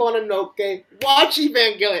Princess Mononoke. Watch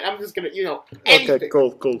Evangelion. I'm just gonna, anything. Okay,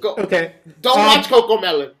 cool. Go. Okay. Don't watch Coco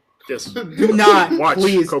Melon. Yes. Do not, watch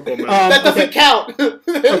please. Coco Melon. That doesn't count.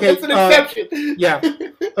 It's an exception. Yeah.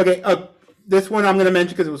 Okay. This one I'm gonna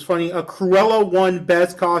mention because it was funny. Cruella won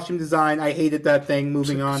Best Costume Design. I hated that thing.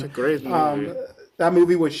 Moving on. It's a great movie. That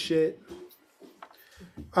movie was shit.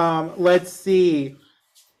 Let's see.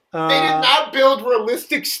 They did not build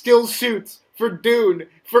realistic still suits for Dune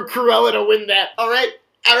for Cruella to win that. All right.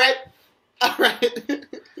 All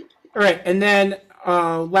right, and then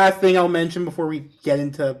last thing I'll mention before we get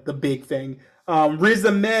into the big thing. Riz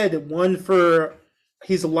Ahmed won for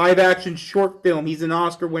his live-action short film. He's an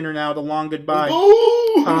Oscar winner now, The Long Goodbye.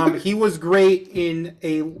 He was great in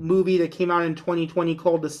a movie that came out in 2020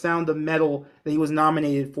 called The Sound of Metal that he was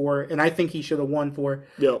nominated for, and I think he should have won for,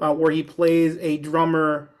 where he plays a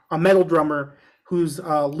metal drummer who's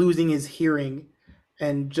losing his hearing.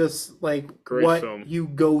 And just like Great what film. you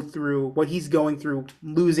go through, what he's going through,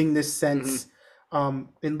 losing this sense, and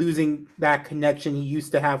losing that connection he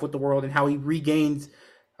used to have with the world, and how he regains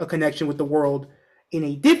a connection with the world in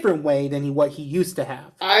a different way than what he used to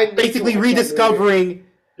have. Basically, rediscovering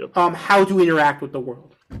how to interact with the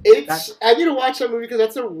world. I need to watch that movie because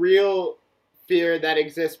that's a real fear that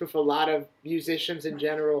exists with a lot of musicians in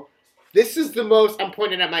general. This is the most. I'm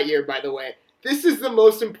pointing at my ear, by the way. This is the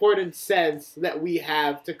most important sense that we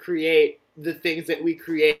have to create the things that we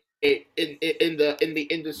create in the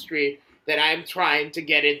industry that I'm trying to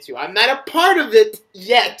get into. I'm not a part of it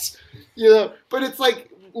yet, but it's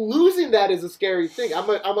like losing that is a scary thing. I'm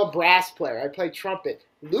a brass player. I play trumpet.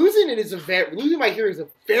 Losing my hearing is a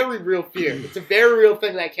very real fear. It's a very real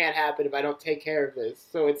thing that can't happen if I don't take care of this.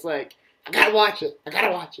 So it's like I gotta watch it.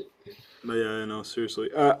 But yeah, I know.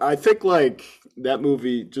 Seriously, I think like that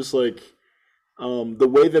movie, just like. The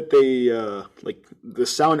way that they like the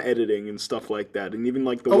sound editing and stuff like that, and even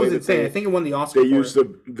like the way that I think it won the Oscar. They use the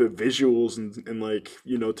visuals and like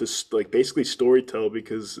to like basically storytell,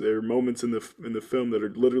 because there are moments in the film that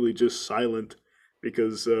are literally just silent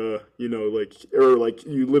because like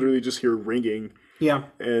you literally just hear ringing. Yeah,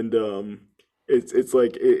 and it's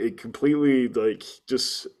like it completely like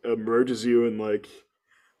just immerses you in like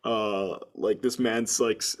this man's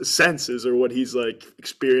like senses or what he's like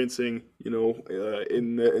experiencing, in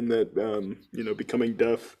that becoming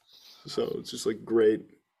deaf. So it's just like great,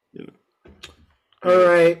 All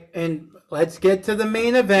right, and let's get to the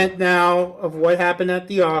main event now of what happened at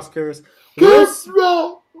the Oscars. Will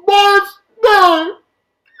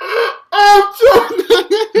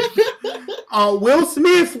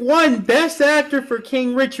Smith won Best Actor for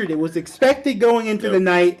King Richard. It was expected going into the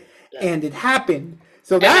night, and it happened.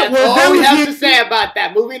 So that's all we have to say about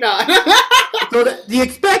that. Moving on. So the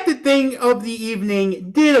expected thing of the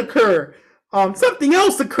evening did occur. Something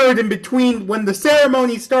else occurred in between when the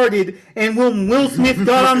ceremony started and when Will Smith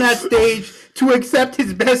got on that stage to accept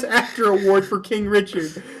his Best Actor award for King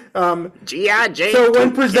Richard. G.I. Jane. So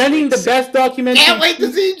when presenting the Best Documentary... Can't wait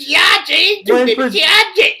to see G.I. Jane.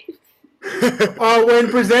 G.I. Jane.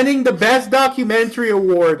 When presenting the Best Documentary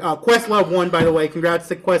Award, Questlove won, by the way. Congrats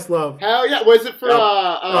to Questlove. Hell yeah. Was it for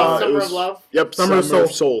Summer of Love? Yep, Summer of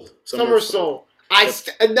Soul. Summer of Soul.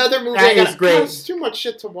 Another movie that is great. There's too much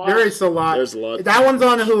shit to watch. There's a lot. That one's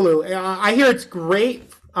on Hulu. I hear it's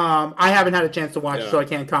great. I haven't had a chance to watch it, so I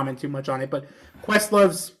can't comment too much on it. But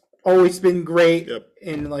Questlove's always been great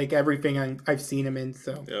in like everything I've seen him in.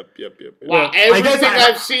 So. Yep. Wow, everything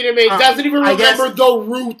I've seen him in. Doesn't even remember The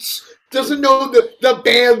Roots. Doesn't know the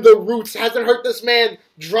band The Roots. Hasn't heard this man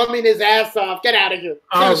drumming his ass off. Get out of here.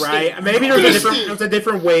 All right. Maybe there's a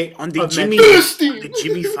different way. On the Jimmy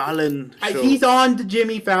Fallon show. He's on the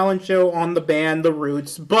Jimmy Fallon show on the band The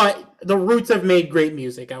Roots, but The Roots have made great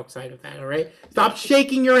music outside of that, all right? Stop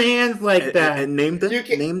shaking your hands like that. And name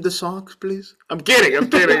the songs, please. I'm kidding. Name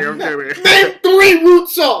 3 Root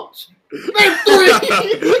songs. Name 3.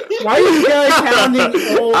 Why are you guys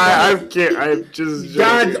pounding all I'm just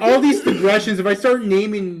God, all these digressions, if I start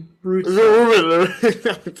naming Roots...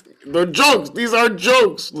 They're jokes. These are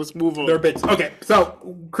jokes. Let's move on. They're bits. Okay,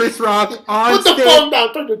 so Chris Rock on stage... Put the phone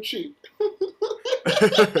down, turn the cheek.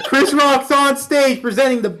 Chris Rock's on stage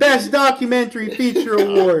presenting the Best Documentary Feature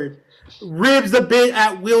Award. Ribs a bit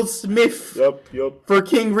at Will Smith for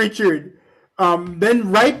King Richard.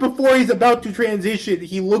 Then right before he's about to transition,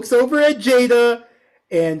 he looks over at Jada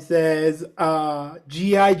and says,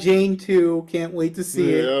 G.I. Jane 2, can't wait to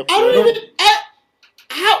see it. I don't even...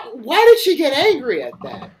 Why did she get angry at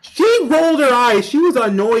that? She rolled her eyes. She was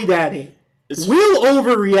annoyed at it. Will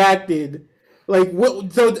overreacted.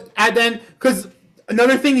 And then, because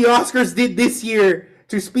another thing the Oscars did this year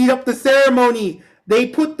to speed up the ceremony, they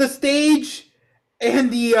put the stage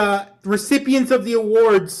and the recipients of the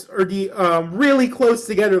awards are really close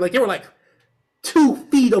together. Like, they were like 2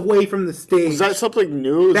 feet away from the stage. Was that something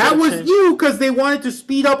new? That was new because they wanted to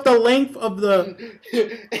speed up the length of the...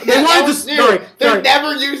 They wanted to... They're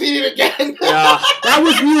never using it again. Yeah. That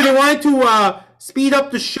was new. They wanted to speed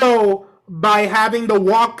up the show by having the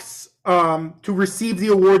walks to receive the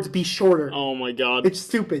awards be shorter. Oh my god. It's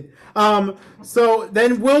stupid. So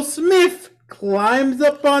then Will Smith climbs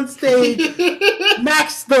up on stage,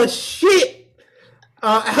 knocks the shit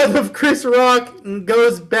out of Chris Rock, and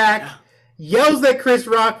goes back, yells at Chris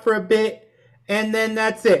Rock for a bit, and then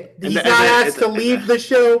that's it. He's not asked to leave the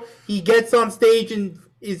show. He gets on stage and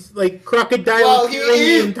is like crocodile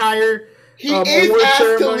the entire. He is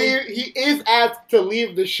asked to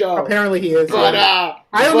leave the show. Apparently he is. But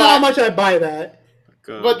I don't know how much I buy that.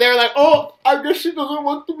 But they're like, oh, I guess she doesn't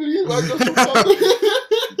want to leave.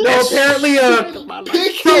 No, apparently,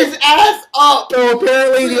 pick his ass up. So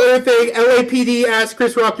apparently the other thing, LAPD asked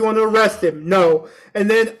Chris Rock, "You want to arrest him?" No. And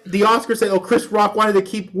then the Oscars said, "Oh, Chris Rock wanted to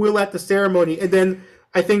keep Will at the ceremony." And then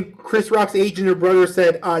I think Chris Rock's agent or brother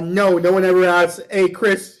said, "No, no one ever asked. Hey,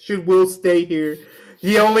 Chris, should Will stay here?"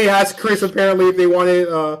 He only asked Chris apparently if they wanted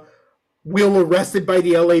Will arrested by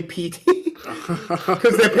the LAPD.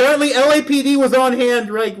 Because apparently LAPD was on hand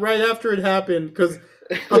right after it happened. Because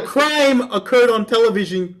a crime occurred on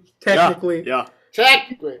television, technically. Yeah.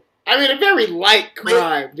 Technically. I mean, a very light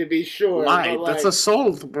crime, to be sure. Light? That's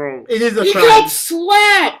assault, bro. It is a crime. He got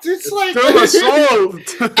slapped! It's like...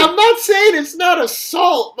 assault! I'm not saying it's not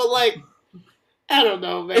assault, but like... I don't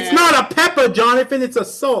know, man. It's not a pepper, Jonathan. It's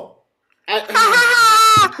assault.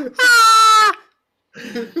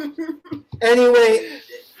 Anyway,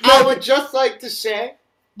 I would just like to say.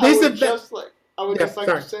 Go ahead.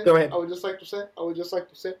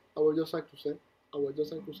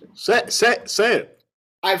 Say it.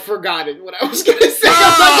 I've forgotten what I was going to say.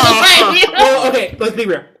 Well, okay, let's be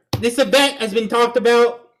real. This event has been talked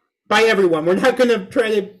about by everyone. We're not going to try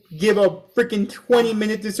to give a freaking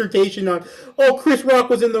 20-minute dissertation on, oh, Chris Rock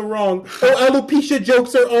was in the wrong. Oh, alopecia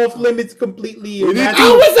jokes are off limits completely. How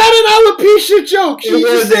was that an alopecia joke? It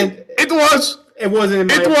wasn't. It was. It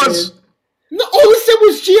wasn't. It was. No, all it said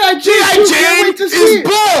was G.I. Jane. G.I. Jane is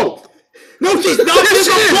bald. No, she's not. She's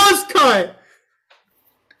a buzz cut.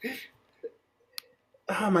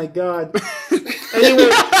 Oh my god. Anyway,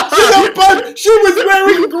 she was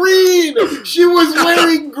wearing green. She was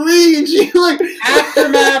wearing green. She like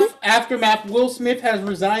aftermath. Will Smith has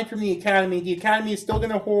resigned from the Academy. The Academy is still going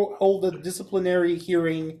to hold a disciplinary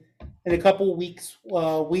hearing in a couple weeks.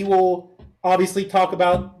 We will obviously talk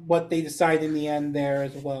about what they decide in the end there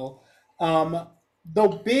as well. The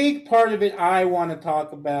big part of it I want to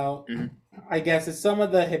talk about, I guess, is some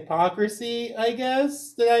of the hypocrisy, I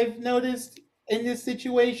guess, that I've noticed in this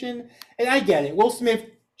situation. And I get it. Will Smith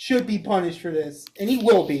should be punished for this, and he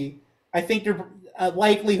will be. I think there's a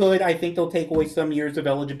likelihood, I think they'll take away some years of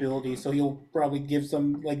eligibility, so he'll probably give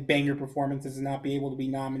some like banger performances and not be able to be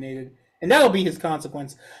nominated. And that'll be his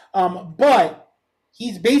consequence. But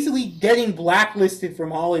he's basically getting blacklisted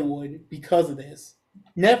from Hollywood because of this.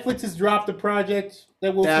 Netflix has dropped a project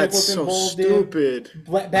that Will Smith was involved in. That's so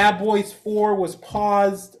stupid. Bad Boys 4 was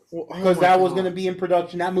paused because that was going to be in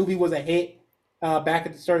production. That movie was a hit back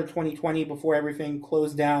at the start of 2020 before everything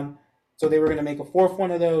closed down. So they were going to make a fourth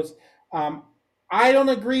one of those. I don't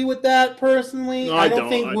agree with that personally. No, I don't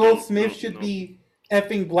think Will Smith should be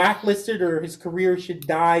effing blacklisted or his career should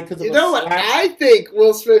die because of You know what I think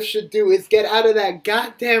Will Smith should do is get out of that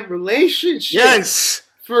goddamn relationship. Yes.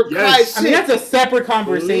 For Christ's sake. I mean, that's a separate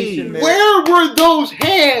conversation. Where were those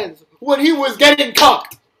hands when he was getting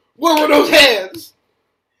cucked? Where were those hands?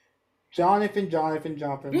 Jonathan. No.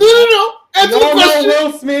 Answer the question.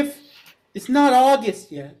 Will Smith. It's not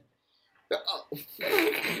August yet.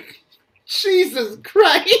 Jesus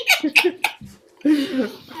Christ.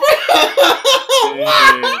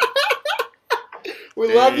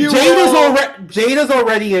 We love you. Jada's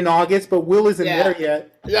already in August, but Will isn't there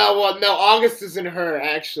yet. Yeah, well, no, August isn't her,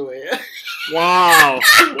 actually. Wow.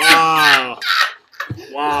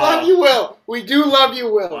 We love you, Will. We do love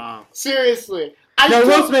you, Will. Wow. Seriously.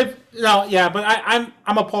 Will Smith. No, yeah, but I'm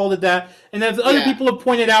appalled at that. And as other people have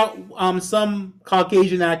pointed out, some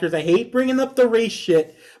Caucasian actors, I hate bringing up the race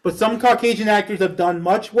shit, but some Caucasian actors have done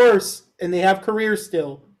much worse, and they have careers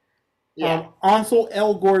still. Yeah. Ansel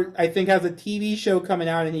Elgort, I think, has a TV show coming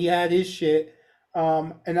out, and he had his shit.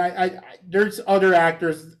 And I there's other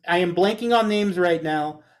actors. I am blanking on names right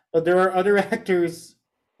now, but there are other actors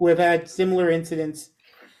who have had similar incidents.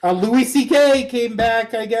 Louis C.K. came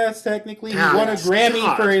back, I guess, technically. He won a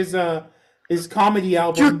Grammy for his comedy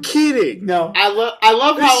album. You're kidding. No. I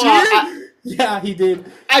love how... yeah, he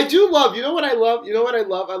did. I do love... You know what I love?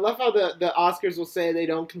 I love how the Oscars will say they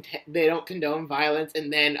don't condone violence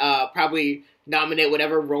and then probably nominate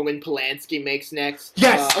whatever Roman Polanski makes next.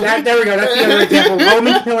 Yes, there we go. That's the other example.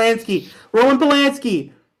 Roman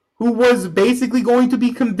Polanski, who was basically going to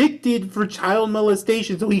be convicted for child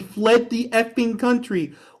molestation. So he fled the effing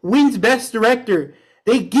country. Wins Best Director.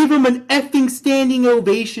 They give him an effing standing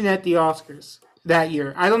ovation at the Oscars that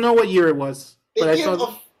year. I don't know what year it was. But They I give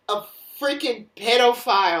saw a freaking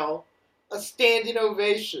pedophile a standing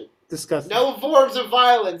ovation. disgusting. No forms of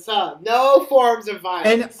violence, huh? No forms of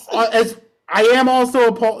And violence. as I am also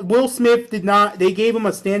appalled, Will Smith did not. They gave him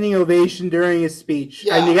a standing ovation during his speech.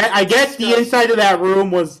 Yeah, I guess the disgusting. inside of that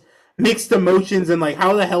room was mixed emotions and like,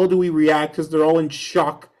 how the hell do we react? Because they're all in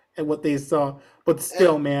shock at what they saw. But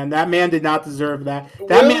still, man, that man did not deserve that.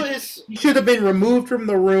 That Will man, is he should have been removed from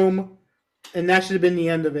the room, and that should have been the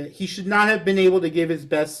end of it. He should not have been able to give his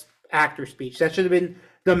best actor speech. That should have been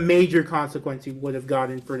the major consequence he would have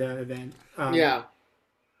gotten for that event. yeah.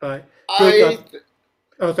 But I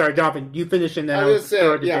oh, sorry, Jonathan. You finish and then I I'll was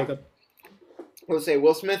throw it to yeah. Jacob. will say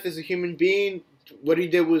Will Smith is a human being. What he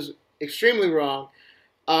did was extremely wrong.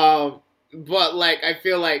 But like I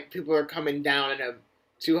feel like people are coming down on him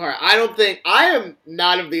too hard. I am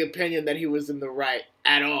not of the opinion that he was in the right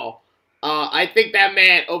at all. I think that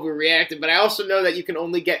man overreacted, but I also know that you can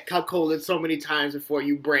only get cuckolded so many times before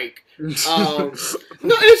you break.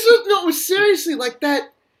 No, seriously, like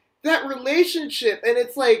that relationship, and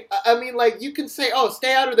it's like, I mean, like you can say, oh,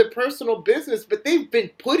 stay out of their personal business, but they've been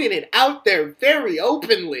putting it out there very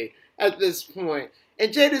openly at this point,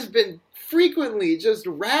 and Jada's been frequently just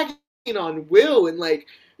ragging on Will and like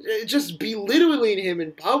just belittling him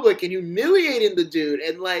in public and humiliating the dude,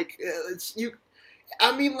 and like it's you.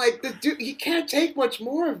 I mean, like, the dude, he can't take much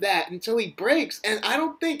more of that until he breaks. And I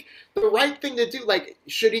don't think the right thing to do, like,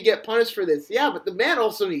 should he get punished for this? Yeah, but the man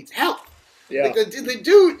also needs help. Yeah. Like, the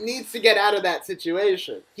dude needs to get out of that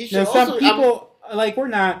situation. He should Now, also... some people, like, we're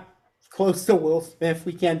not close to Will Smith.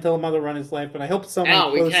 We can't tell him how to run his life, but I hope someone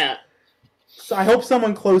No, close... we can't. So I hope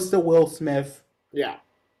someone close to Will Smith, Yeah.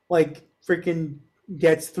 like, freaking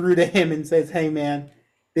gets through to him and says, hey, man,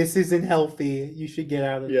 this isn't healthy. You should get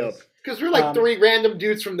out of this. Because we're like three random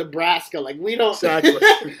dudes from Nebraska. Like, we don't...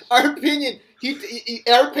 Exactly. Our opinion...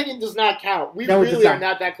 our opinion does not count. We No, it really does are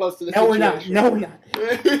not that close to the No, we're situation. not. No,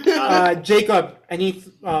 we're not. Jacob, any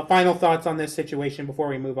final thoughts on this situation before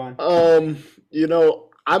we move on? You know,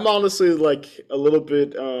 I'm honestly like a little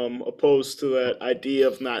bit opposed to that idea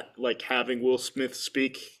of not like having Will Smith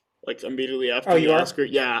speak like immediately after the Oscar.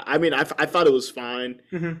 Yeah, I mean, I thought it was fine.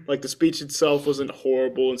 Mm-hmm. Like the speech itself wasn't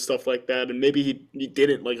horrible and stuff like that, and maybe he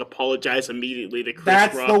didn't like apologize immediately to Chris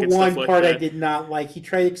That's Rock the and one stuff like part that. I did not like. He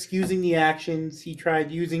tried excusing the actions. He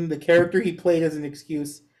tried using the character he played as an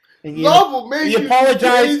excuse. And Love will make he you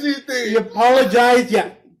apologized. do crazy things. He apologized.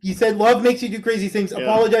 Yeah, he said love makes you do crazy things. Yeah.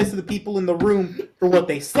 Apologize to the people in the room for what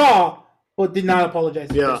they saw, but did not apologize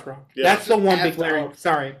to Chris Rock. Yeah. That's the one big Effed glaring. up.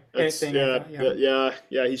 Sorry. That's, thing. yeah,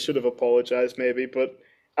 he should have apologized maybe, but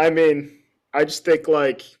I mean, I just think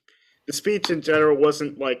like the speech in general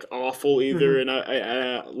wasn't like awful either, and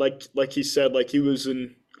I like he said, like he was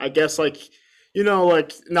in, I guess like, you know,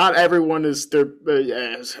 like not everyone is their.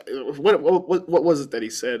 What was it that he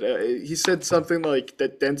said? He said something like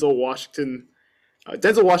that Denzel Washington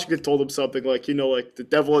told him something like, you know, like the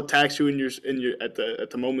devil attacks you in your at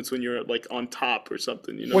the moments when you're like on top or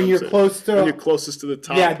something. You know, When you're close to, when you're closest to the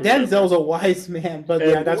top. yeah, or whatever. Denzel's a wise man, but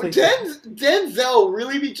yeah, that's what he said. Denzel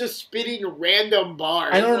really be just spitting random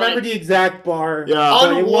bars. I don't remember the exact bar. Yeah.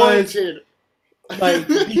 but it was Unwarranted. like,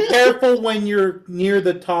 be careful when you're near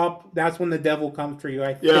the top. That's when the devil comes for you.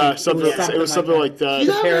 I think Yeah, it was something like that.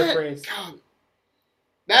 that paraphrase. Man, God,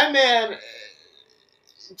 that man,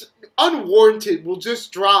 unwarranted, will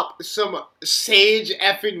just drop some sage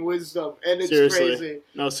effing wisdom, and it's Seriously. crazy.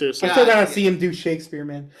 No, seriously. I still gotta see him do Shakespeare,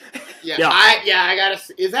 man. Yeah, Yeah. I gotta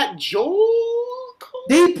see. Is that Joel Cole?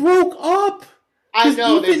 They broke up. I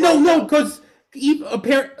know. Because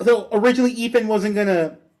originally Ethan wasn't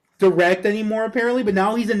gonna direct anymore, apparently, but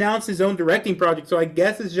now he's announced his own directing project. So I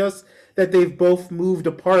guess it's just that they've both moved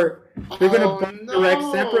apart. They're gonna both direct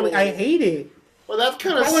separately. I hate it. Well, that's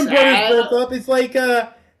kind of Coen sad. brothers broke up. It's like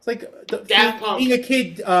Daft Punk. being a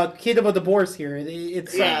kid of a divorce here.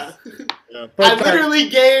 It's Yeah. But, I literally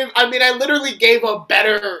gave a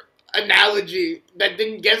better analogy that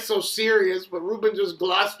didn't get so serious, but Ruben just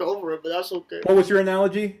glossed over it, but that's okay. what was your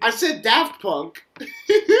analogy? I said Daft Punk.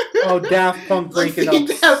 Oh, Daft Punk breaking Like,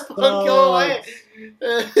 up. Daft Punk go away.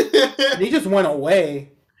 They just went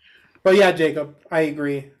away. But yeah, Jacob, I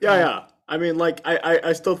agree. Yeah. I mean, like,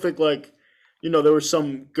 I still think, like, there were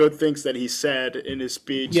some good things that he said in his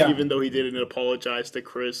speech, Yeah. even though he didn't apologize to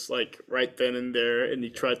Chris like right then and there, and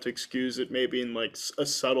he tried to excuse it maybe in like a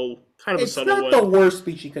It's subtle not way. the worst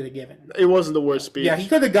speech he could have given. It wasn't the worst speech. Yeah, he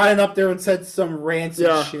could have gotten up there and said some rancid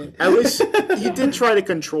Yeah, shit. at least he did try to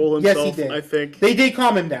control Yes, himself. he did. I think They did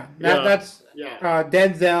calm him down. Yeah. That's Yeah.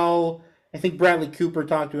 Denzel. I think Bradley Cooper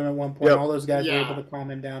talked to him at one point. Yep. All those guys were Yeah. able to calm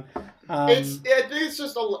him down. I think it's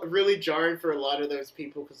just really jarring for a lot of those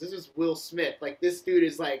people because this is Will Smith. Like this dude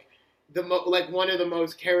is like one of the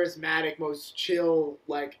most charismatic, most chill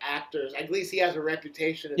like actors. At least he has a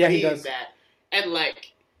reputation of Yeah, he being does. that. And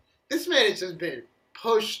like this man has just been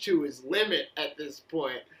pushed to his limit at this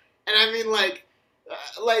point. And I mean I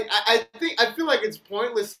feel like it's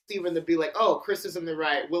pointless even to be like, oh, Chris is in the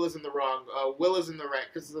right, Will is in the wrong, Will is in the right,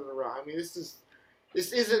 Chris is in the wrong. I mean, this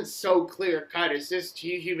isn't so clear cut. It's just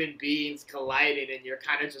two human beings colliding, and you're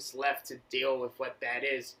kind of just left to deal with what that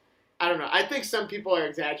is. I don't know. I think some people are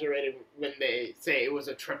exaggerating when they say it was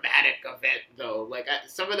a traumatic event, though. Like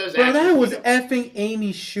some of those. Bro, that actions, was effing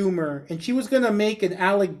Amy Schumer, and she was gonna make an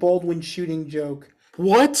Alec Baldwin shooting joke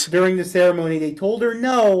what during the ceremony. They told her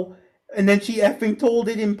no, and then she effing told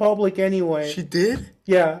it in public anyway. she did.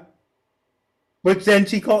 Yeah. But then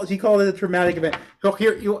she called it a traumatic event. So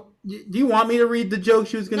here, do you want me to read the joke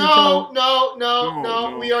she was going to tell?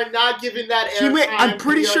 No. We are not giving that airtime. I'm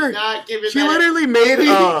pretty sure not giving she that literally made.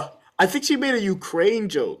 I think she made a Ukraine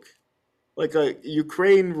joke, like a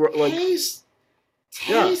Ukraine like.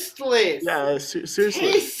 Tasteless. Yeah, seriously.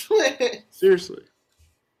 Tasteless. Seriously.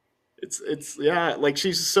 It's like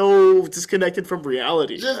she's so disconnected from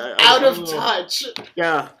reality. Just I out don't of know. touch.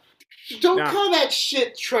 Yeah. Don't call that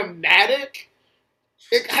shit traumatic.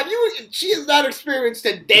 She has not experienced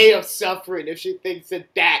a day of suffering if she thinks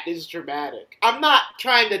that is traumatic. I'm not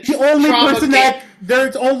trying to. The only person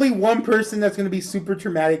there's only one person that's going to be super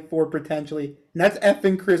traumatic for potentially, and that's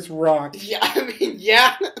effing Chris Rock. Yeah, I mean,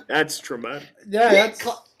 yeah. That's traumatic. Yeah, that's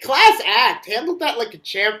class act. Handled that like a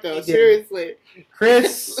champ, though. Seriously,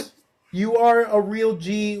 Chris. You are a real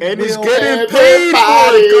G. And he's Will. getting paid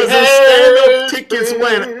for it because the stand-up tickets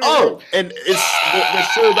went up. And they're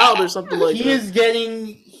sold out or something like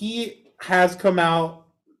that. He has come out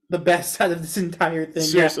the best out of this entire thing.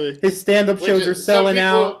 Seriously. Yeah, his stand-up shows are selling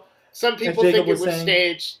out. Some people think it was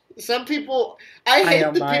staged. Some people... I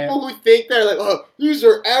hate the people who think they're like, oh, these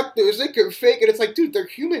are actors, they can fake it. It's like, dude, they're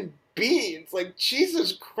human beings. Like,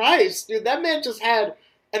 Jesus Christ, dude, that man just had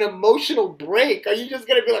an emotional break. Are you just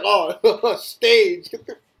gonna be like, oh, stage?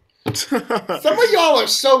 Some of y'all are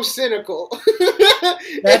so cynical.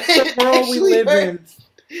 That's the world we live in.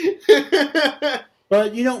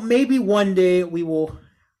 But maybe one day we will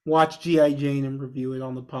watch G.I. Jane and review it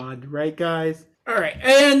on the pod, right, guys? All right,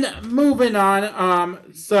 and moving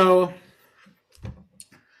on. So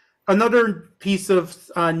another piece of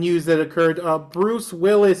news that occurred: Bruce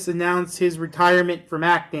Willis announced his retirement from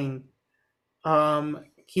acting.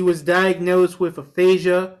 He was diagnosed with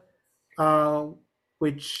aphasia,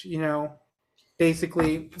 which,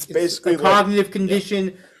 basically it's a cognitive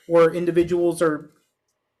condition where individuals are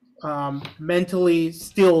mentally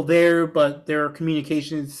still there, but their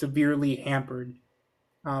communication is severely hampered.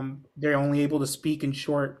 They're only able to speak in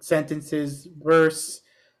short sentences, verse.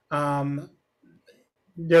 Their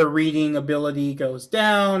reading ability goes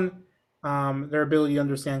down. Their ability to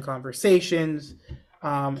understand conversations.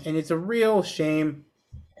 And it's a real shame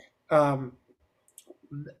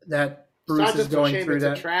that Bruce is going through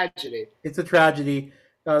that. It's a tragedy. It's a tragedy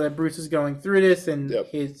that Bruce is going through this, and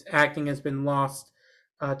his acting has been lost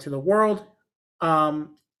to the world.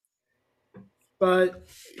 But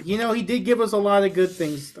he did give us a lot of good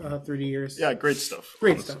things through the years. Yeah, great stuff.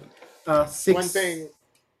 Great stuff. One thing.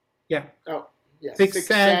 Yeah. Oh, yeah. Sixth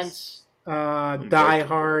Sense. Die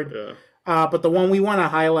Hard. Yeah. But the one we want to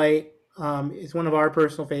highlight is one of our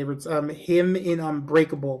personal favorites. Him in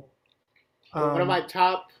Unbreakable. One of my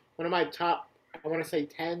top. I want to say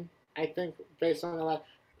 10. I think based on the last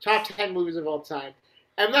top 10 movies of all time.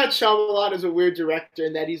 I'm not Shyamalan is a weird director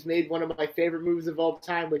in that he's made one of my favorite movies of all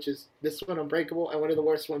time, which is this one, Unbreakable, and one of the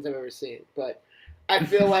worst ones I've ever seen. But I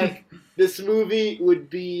feel like this movie would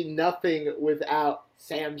be nothing without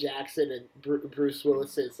Sam Jackson and Bruce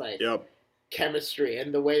Willis's chemistry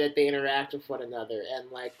and the way that they interact with one another. And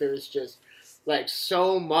there's just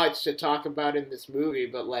so much to talk about in this movie,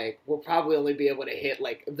 but we'll probably only be able to hit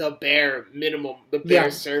the bare minimum, the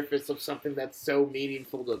bare surface of something that's so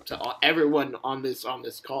meaningful to everyone on this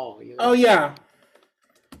call. Oh yeah,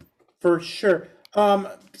 for sure.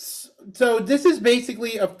 So this is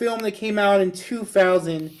basically a film that came out in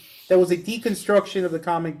 2000 that was a deconstruction of the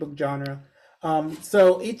comic book genre.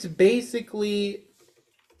 So it's basically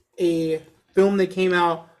a film that came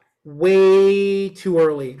out way too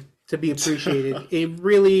early to be appreciated. It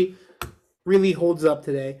really, really holds up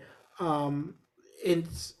today. Um,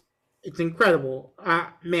 it's it's incredible.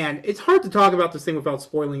 Man, it's hard to talk about this thing without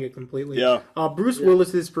spoiling it completely. Yeah. Bruce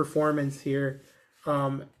Willis's performance here.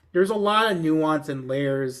 There's a lot of nuance and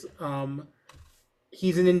layers.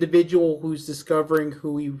 He's an individual who's discovering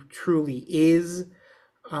who he truly is.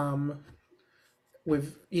 Um,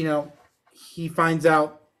 with he finds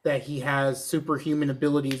out that he has superhuman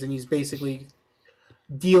abilities, and he's basically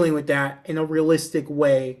dealing with that in a realistic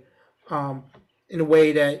way, um, in a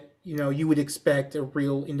way that you would expect a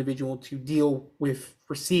real individual to deal with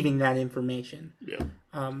receiving that information. Yeah.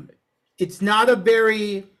 It's not a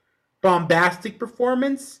very bombastic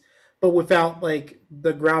performance, but without like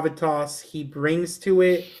the gravitas he brings to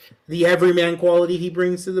it, the everyman quality he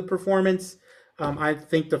brings to the performance, I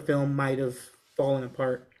think the film might have fallen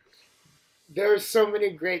apart. There are so many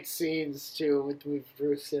great scenes too with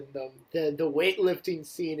Bruce in them. The weightlifting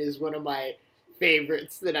scene is one of my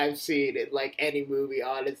favorites that I've seen in like any movie.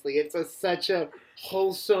 Honestly, it's such a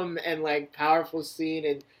wholesome and like powerful scene.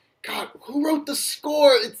 And God, who wrote the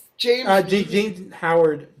score? It's James James Newton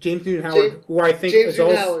Howard, who I think James is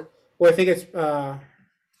Newton also, Howard. well, I think it's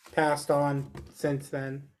passed on since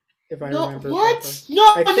then, if I No, remember. what? Correctly. No,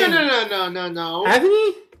 I think- no. Hasn't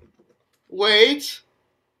he? Wait.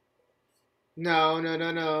 No.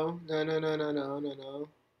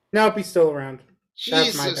 Nope, he's still around.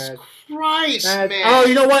 That's my Jesus bad. Christ, man. Oh,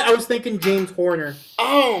 you know what? I was thinking James Horner.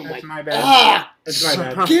 Oh That's my my bad. Ah, That's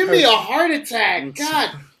my bad. give me a heart attack.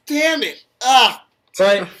 God damn it. Ah.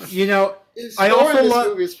 But His I score also in this love-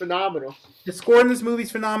 movie is phenomenal. the score in this movie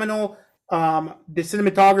is phenomenal. The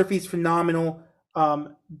cinematography is phenomenal.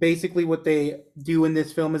 Basically, what they do in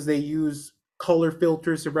this film is they use color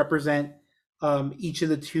filters to represent each of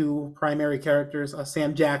the two primary characters.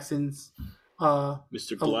 Sam Jackson's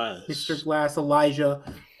Mr. Glass. Mr. Glass, Elijah,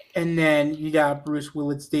 and then you got Bruce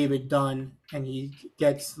Willis, David Dunn, and he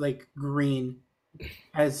gets like green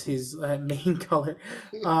as his main color.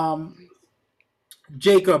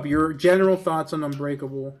 Jacob, your general thoughts on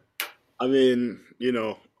Unbreakable? I mean,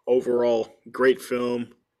 overall, great film.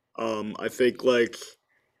 I think like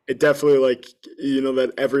it definitely like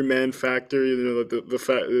that everyman factor. The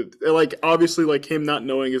fact like obviously like him not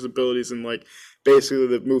knowing his abilities and like basically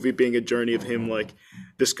the movie being a journey of him like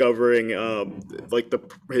discovering like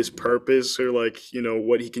his purpose or like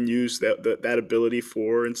what he can use that ability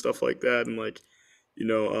for and stuff like that, and like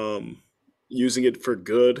using it for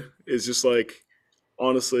good is just like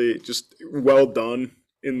honestly just well done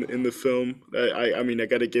in the film. I mean I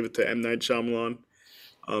got to give it to M. Night Shyamalan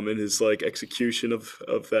and his like execution of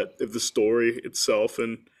the story itself,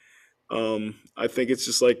 and I think it's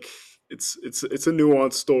just like it's a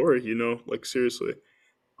nuanced story, like seriously.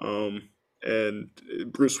 And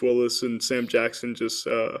Bruce Willis and Sam Jackson just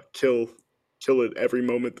kill it every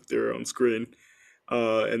moment that they're on screen,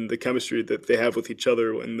 and the chemistry that they have with each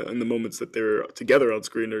other and the moments that they're together on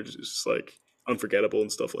screen are just like unforgettable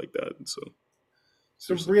and stuff like that. And so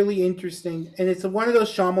It's really interesting, and it's one of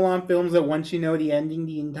those Shyamalan films that once you know the ending,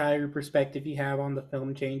 the entire perspective you have on the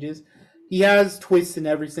film changes. He has twists in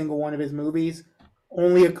every single one of his movies.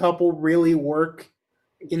 Only a couple really work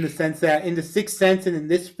in the sense that in The Sixth Sense and in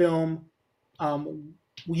this film,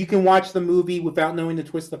 you can watch the movie without knowing the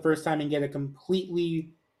twist the first time and get a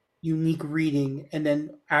completely unique reading. And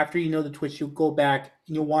then after you know the twist, you'll go back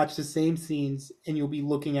and you'll watch the same scenes and you'll be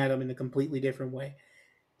looking at them in a completely different way.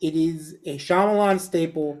 It is a Shyamalan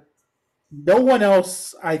staple. No one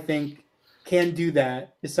else, I think, can do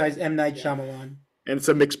that besides M. Night Shyamalan. And it's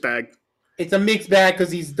a mixed bag. It's a mixed bag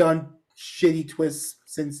because he's done shitty twists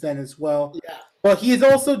since then as well. Yeah. But he has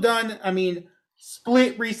also done, I mean,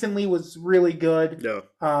 Split recently was really good.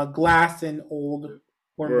 Yeah. Glass and Old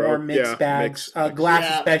were more mixed bags.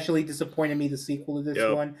 Glass especially disappointed me, the sequel to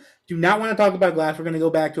this one. Do not want to talk about Glass. We're going to go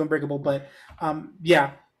back to Unbreakable. But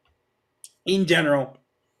in general,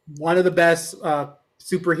 one of the best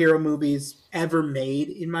superhero movies ever made,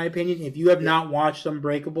 in my opinion. If you have not watched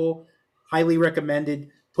Unbreakable, highly recommended.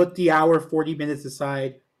 Put the hour, 40 minutes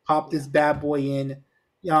aside. Pop this bad boy in.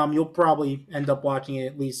 You'll probably end up watching it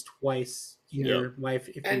at least twice in your life.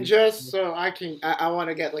 And just so I want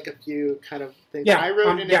to get like a few kind of things. I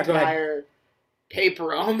wrote an entire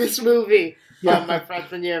paper on this movie my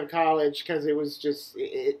freshman year of college because it was just,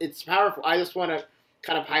 it's powerful. I just want to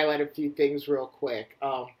kind of highlight a few things real quick.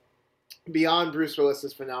 Beyond Bruce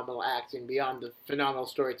Willis's phenomenal acting, beyond the phenomenal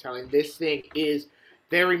storytelling, this thing is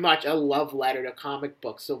very much a love letter to comic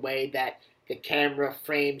books. The way that the camera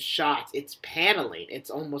frames shots, it's paneling.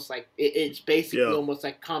 It's almost like it's basically almost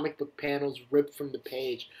like comic book panels ripped from the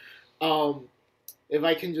page. If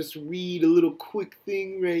I can just read a little quick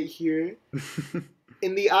thing right here.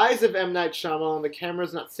 In the eyes of M. Night Shyamalan, the camera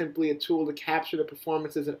is not simply a tool to capture the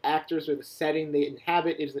performances of actors or the setting they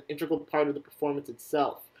inhabit. It is an integral part of the performance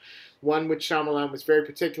itself, one which Shyamalan was very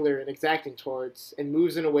particular in exacting towards, and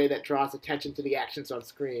moves in a way that draws attention to the actions on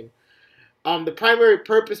screen. The primary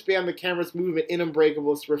purpose behind the camera's movement in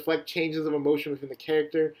Unbreakable is to reflect changes of emotion within the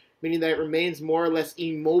character, meaning that it remains more or less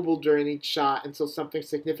immobile during each shot until something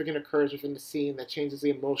significant occurs within the scene that changes the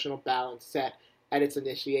emotional balance set at its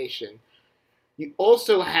initiation. You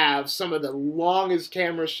also have some of the longest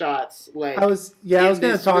camera shots. Like I was going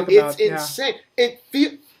to talk about. It's insane.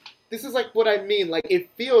 This is like what I mean. Like it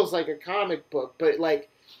feels like a comic book, but like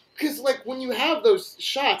because like when you have those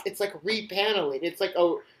shots, it's like repaneling. It's like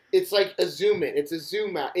a zoom in. It's a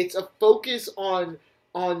zoom out. It's a focus on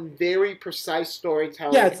very precise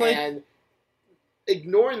storytelling. Yeah, it's like, and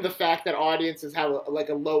ignoring the fact that audiences have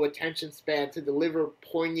a low attention span to deliver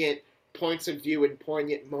poignant points of view and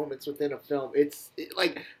poignant moments within a film.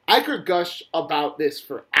 Like I could gush about this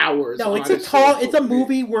for hours. No, it's a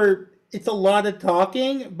movie where it's a lot of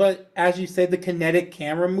talking, but as you said, the kinetic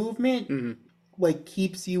camera movement like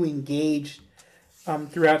keeps you engaged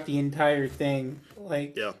throughout the entire thing.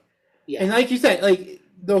 Like yeah. And like you said, like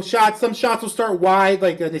those shots, some shots will start wide,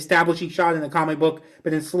 like an establishing shot in a comic book,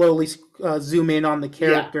 but then slowly zoom in on the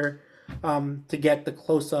character to get the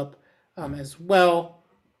close up as well.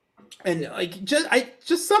 And like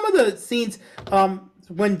just some of the scenes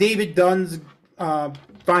when David Dunn's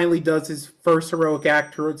finally does his first heroic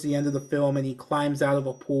act towards the end of the film, and he climbs out of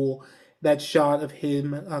a pool. That shot of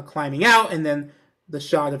him climbing out, and then the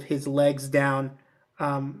shot of his legs down,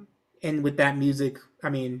 and with that music, I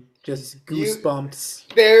mean, just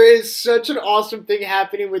goosebumps. There is such an awesome thing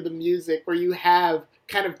happening with the music, where you have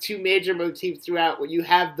kind of two major motifs throughout. Where you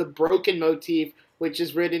have the broken motif, which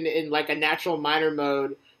is written in like a natural minor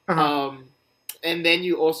mode. And then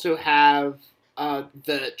you also have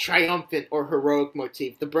the triumphant or heroic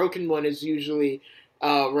motif. The broken one is usually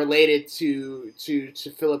related to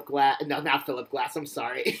Philip Glass. No, not Philip Glass. I'm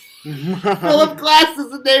sorry. Philip Glass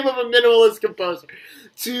is the name of a minimalist composer.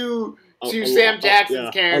 To Sam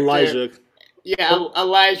Jackson's character. Elijah. Yeah,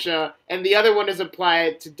 Elijah. And the other one is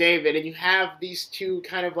applied to David. And you have these two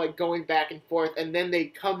kind of like going back and forth, and then they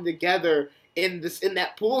come together in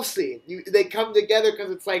that pool scene. They come together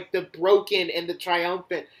because it's like the broken and the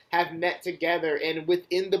triumphant have met together, and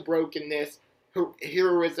within the brokenness,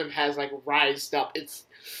 heroism has like rised up. It's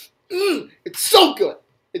so good.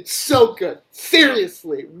 It's so good.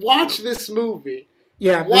 Seriously, watch this movie.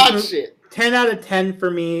 Yeah, watch it. 10 out of 10 for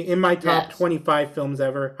me in my top 25 films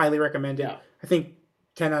ever. Highly recommended. Yeah. I think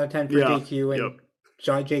 10 out of 10 for JQ and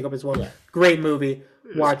John Jacob as well. Yeah. Great movie.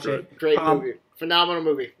 Watch it. Great movie. Phenomenal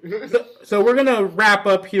movie. So we're gonna wrap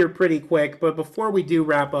up here pretty quick, but before we do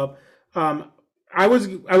wrap up, I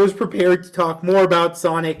was prepared to talk more about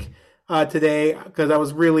Sonic today because I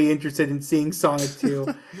was really interested in seeing Sonic 2.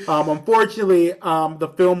 Unfortunately,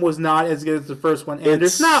 the film was not as good as the first one, and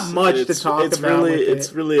there's not much to talk about.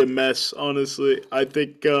 It's really a mess, honestly. I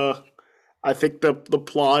think the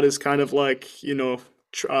plot is kind of like,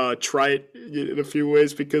 trite in a few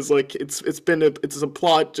ways, because like it's a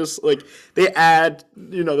plot just like they add,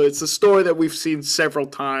 it's a story that we've seen several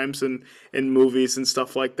times in movies and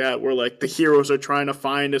stuff like that, where like the heroes are trying to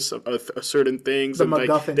find a certain things, and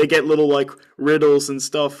like they get little like riddles and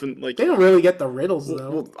stuff, and like they don't really get the riddles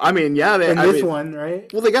though. Well, I mean, yeah, this one,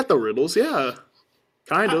 right? Well, they got the riddles, yeah.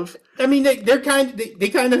 Kind of. I mean, they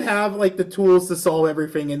kind of have like the tools to solve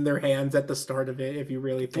everything in their hands at the start of it. If you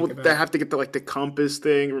really think about it, they have to get the compass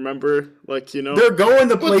thing. Remember, like they're going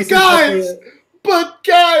to places. But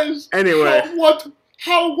guys. Anyway,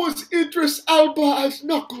 how was Idris Elba as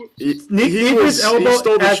Knuckles? Idris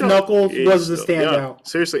Elba as Knuckles was the standout.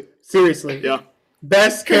 Yeah, seriously. Yeah.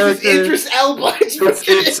 Best character. Idris Elba.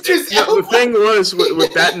 The thing was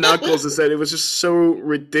with that Knuckles is that it was just so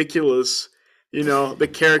ridiculous. The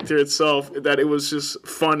character itself, that it was just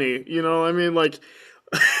funny. I mean, like,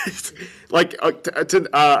 I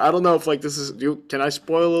don't know if like this is. Can I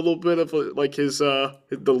spoil a little bit of like his the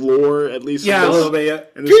lore at least? Yeah, a little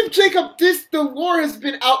bit. Yeah. Keep Jacob. The lore has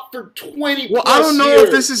been out for 20. Well, I don't know years.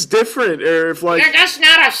 if this is different or if like you're just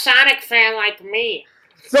not a Sonic fan like me.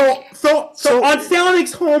 So on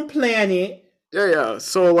Sonic's home planet. Yeah.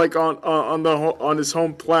 So like on his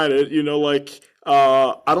home planet, like.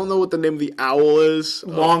 I don't know what the name of the owl is.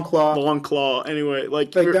 Longclaw. Anyway,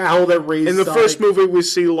 like the owl that raised in the Sonic. first movie, we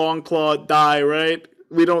see Longclaw die, right?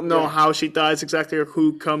 We don't know how she dies exactly or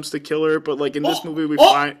who comes to kill her, but like in this movie, we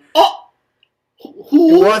find.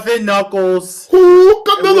 Who? It wasn't Knuckles. Who?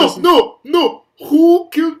 No. Who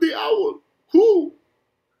killed the owl? Who?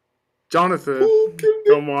 Jonathan, Who killed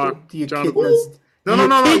the come on, The Jonathan. echidnas. No.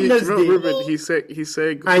 Echidnas did. Ruben, he said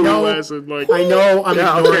I know. and like. I know. I'm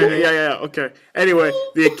Yeah, ignoring okay, it. yeah, okay. Anyway,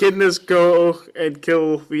 the echidnas go and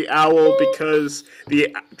kill the owl because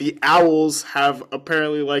the owls have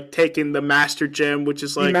apparently like taken the master gem, which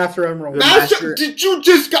is The like Master Emerald. Master, did you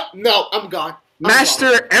just got? No, I'm gone.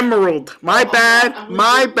 Master Emerald. My bad. I'm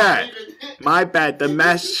My leaving. bad. My bad. The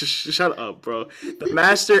master. Shut up, bro. The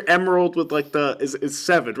Master Emerald with like the is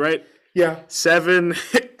 7, right? Yeah. 7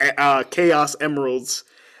 Chaos Emeralds.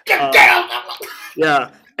 Yeah,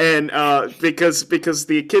 and because the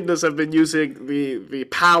echidnas have been using the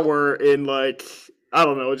power in like I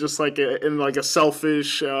don't know, just like in like a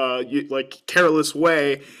selfish, like careless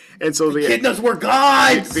way, and so the Echidnas were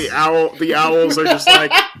gods. the owls are just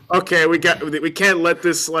like, okay, we can't let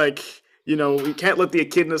this like. We can't let the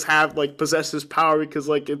echidnas have like possess this power because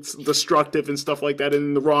like it's destructive and stuff like that. And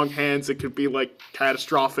in the wrong hands, it could be like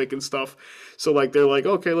catastrophic and stuff. So like they're like,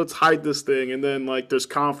 okay, let's hide this thing, and then like there's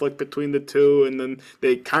conflict between the two, and then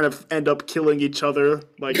they kind of end up killing each other.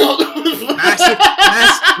 Like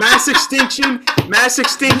mass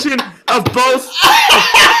extinction of both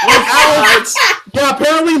owls. Yeah,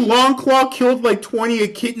 apparently Longclaw killed like 20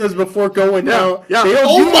 echidnas before going out. Yeah. They don't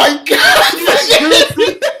Oh do my god!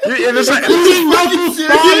 Yeah, there's like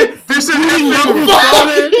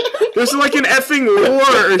there's like an effing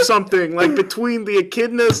war or something like between the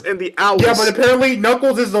echidnas and the owls. Yeah, but apparently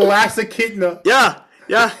Knuckles is the last echidna. Yeah.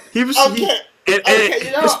 He was. Okay.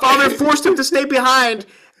 His father forced him to stay behind,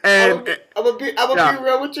 and I'm gonna be Yeah.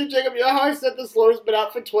 real with you, Jacob. You know how I said this lore's been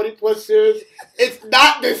out for 20 plus years? It's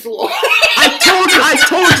not this lore. I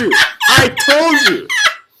told you.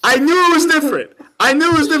 I knew it was different.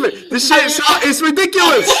 This shit it's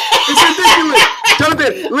ridiculous.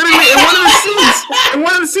 Jonathan, literally in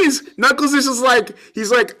one of the scenes, Knuckles is just like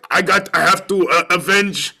he's like I have to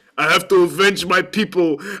avenge my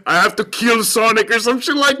people. I have to kill Sonic or some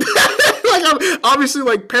shit like that. Like I'm obviously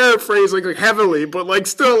like paraphrasing like heavily, but like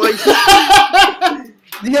still like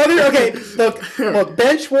Look,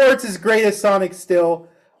 Ben Schwartz is great as Sonic still.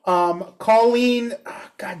 Colleen,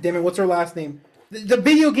 God damn it, what's her last name? The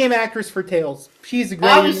video game actress for Tails. She's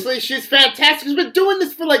great. Obviously, she's fantastic. She's been doing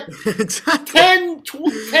this for like 10,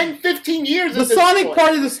 15 years. The Sonic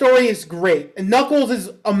part of the story is great. And Knuckles is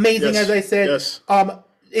amazing, Yes, as I said. yes.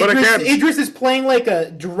 Idris is playing like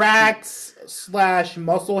a Drax /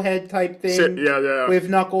 Musclehead type thing Yeah. with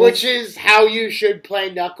Knuckles. Which is how you should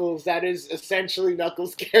play Knuckles. That is essentially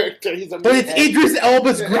Knuckles' character. He's a But it's meathead. Idris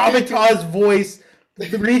Elba's gravitas voice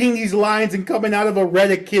reading these lines and coming out of a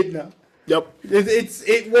red echidna. Yep.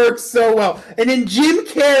 It works so well. And then Jim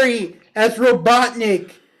Carrey as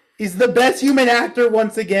Robotnik is the best human actor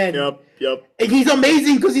once again. Yep. And he's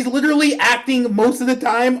amazing because he's literally acting most of the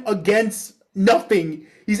time against nothing.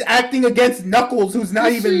 He's acting against Knuckles, who's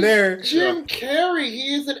not even there. Jim Carrey,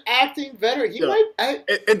 he is an acting veteran. He Yeah. might. I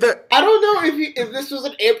don't know if this was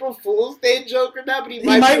an April Fool's Day joke or not, but He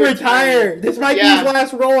might be retire. This might be his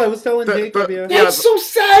last role. I was telling Jacob. That's so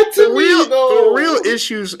sad to me, though. The real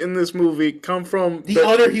issues in this movie come from The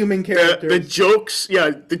other human characters. the jokes.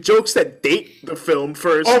 Yeah, the jokes that date the film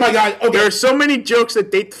first. Oh my god! Okay. There are so many jokes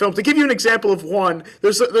that date the film. To give you an example of one,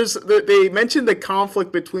 they mentioned the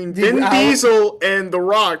conflict between Vin Diesel and The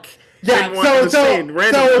Rock. Yeah, in the scene, so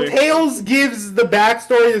randomly. Tails gives the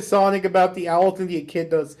backstory to Sonic about the owls and the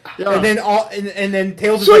echidnas, Yeah. and then and then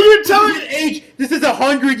Tails is So like, you're telling me this is a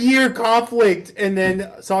 100-year conflict, and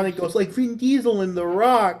then Sonic goes like Vin Diesel and The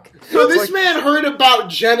Rock. So this man heard about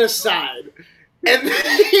genocide, and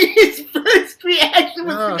his first reaction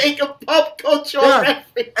was to make a pop cultural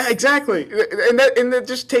reference. Exactly, and that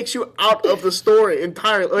just takes you out of the story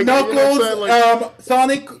entirely. Like, Knuckles, you know what I'm saying?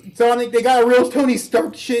 Like, Sonic, they got a real Tony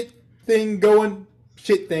Stark thing going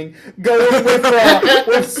with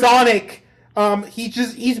Sonic.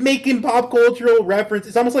 He's making pop cultural reference.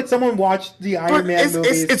 It's almost like someone watched the Iron Man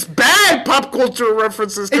movies. it's bad pop cultural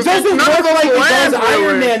references. It doesn't none work of them like it land does really.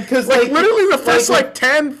 Iron Man, 'cause, like like, literally the first like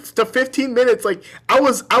 10 to 15 minutes, like I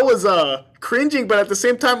was cringing, but at the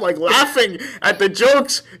same time like laughing at the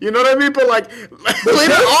jokes. You know what I mean? But like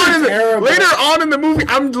later on in the movie,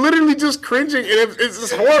 I'm literally just cringing, and it's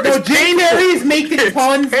just horrible. No, It's Jim painful. Carrey's making It's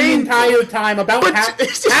puns the painful. entire time. About But half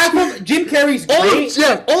it's just- of Jim Carrey's All great.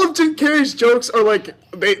 of Jim Carrey's jokes are like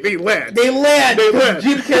they land. They land. They 'Cause land.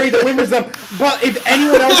 Jim Carrey delivers them. But if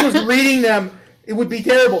anyone else was reading them, it would be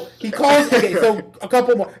terrible. He calls. Okay, so a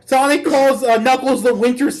couple more. Sonic calls Knuckles the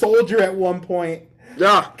Winter Soldier at one point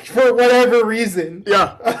Yeah. for whatever reason.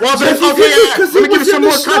 Yeah. Well, Because let me give you he some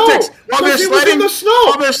was more in the context. while they're he was in sledding, the snow.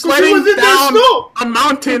 while they're 'Cause he sledding was in the down snow. a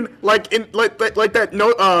mountain, like in like that like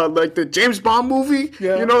the James Bond movie.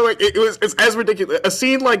 Yeah. You know, like it's as ridiculous. A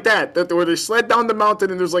scene like that where they sled down the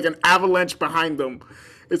mountain and there's like an avalanche behind them.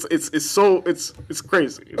 It's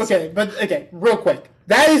crazy. Okay, real quick.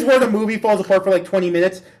 That is where the movie falls apart for like 20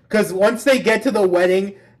 minutes, because once they get to the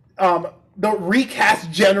wedding, the recast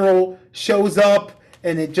general shows up,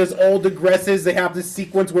 and it just all digresses. They have this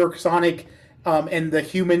sequence where Sonic and the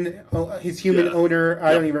his human owner,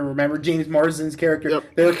 I don't even remember, James Marsden's character,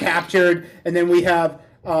 they're captured, and then we have,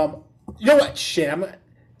 you know what, shit,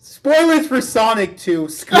 spoilers for Sonic 2,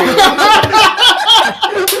 screw it.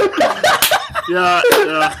 Yeah.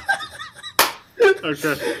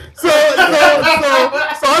 Okay. So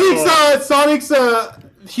Sonic's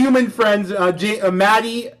human friends,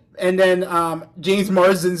 Maddie, and then James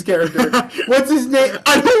Marsden's character. What's his name?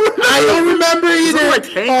 I don't remember Is either. it like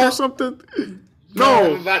Hank or something?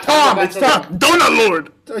 No. Tom. It's Tom. Donut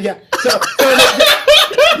Lord. Yeah.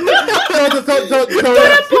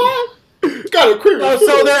 Got a cream.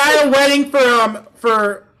 So they're at a wedding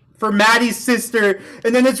for Maddie's sister,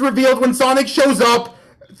 and then it's revealed when Sonic shows up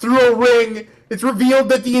through a ring. It's revealed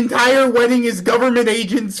that the entire wedding is government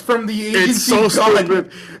agents from the agency It's so gun.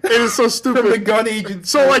 stupid. It is so stupid. From the gun agency.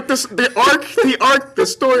 So like the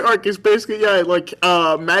story arc is basically like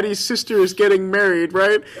Maddie's sister is getting married,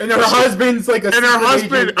 right? And her husband's like a and her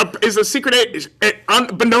secret husband agent. is a secret agent,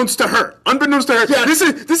 unbeknownst to her. Yeah. This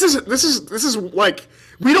is like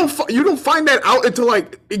you don't find that out until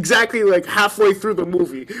like exactly like halfway through the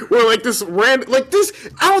movie, where like this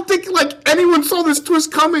I don't think like anyone saw this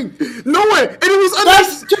twist coming. No way, and it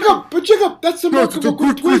was Jacob, that's the mark of a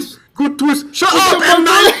good twist. Good twist. Shut up, M.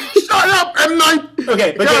 Night. Shut up, M. Night.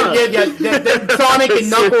 Okay, but then Sonic and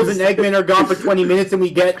Knuckles and Eggman are gone for 20 minutes, and we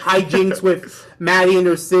get hijinks with Maddie and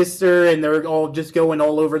her sister, and they're all just going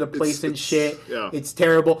all over the place and shit. Yeah. It's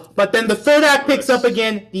terrible. But then the third act picks up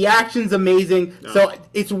again. The action's amazing, so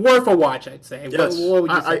it's worth a watch, I'd say. Yes, what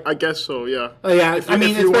would you say? I guess so. Yeah. Oh, yeah, If I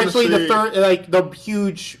mean, you wanna especially the see- third, like the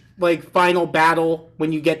huge, like final battle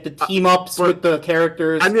when you get the team ups with the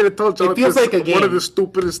characters. I need to tell you, It feels like a game. one of the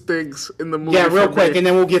stupidest things in the movie. Yeah, real for quick, me. and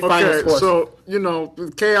then we'll get final Okay, scores. so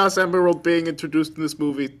the Chaos Emerald being introduced in this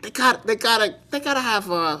movie, they gotta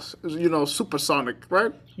have Supersonic,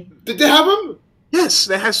 right? Did they have him? Yes,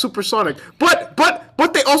 they had Supersonic, but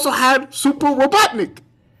they also had Super Robotnik.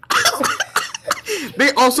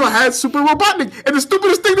 They also had Super Robotnik, and the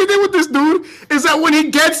stupidest thing they did with this dude is that when he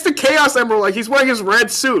gets the Chaos Emerald, like he's wearing his red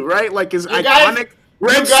suit, right? Like his iconic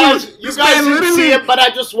red suit. You guys didn't see it, but I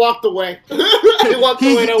just walked away. I walked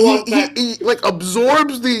away and I walked back. He like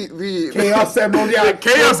absorbs the Chaos Emerald, yeah.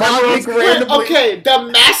 Chaos Robotnik Emerald. randomly- Okay, the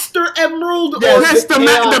Master Emerald. Yes, or the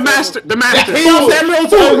Chaos master. Chaos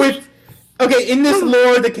Emeralds are with. Okay, in this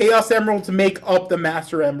lore, the Chaos Emeralds make up the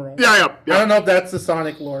Master Emerald. Yeah. I don't know if that's the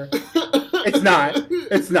Sonic lore. It's not.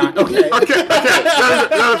 It's not. Okay. Okay.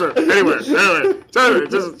 Anyway,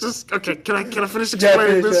 just okay. Can I finish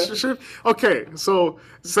explaining finish this shit? Okay, so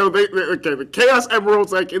the Chaos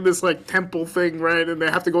Emerald's like in this like temple thing, right? And they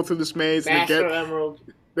have to go through this maze and Master they get Emerald.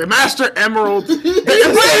 the Master Emerald. It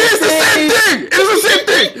is the same thing. It's the same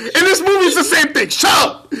thing. In this movie, it's the same thing. Shut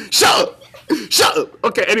up.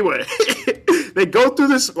 Okay, anyway. They go through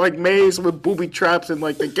this like maze with booby traps and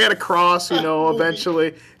like they get across,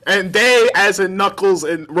 eventually. And they, as in Knuckles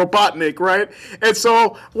and Robotnik, right? And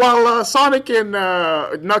so while Sonic and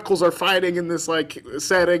Knuckles are fighting in this like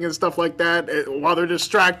setting and stuff like that, while they're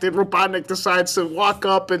distracted, Robotnik decides to walk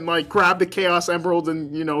up and like grab the Chaos Emerald and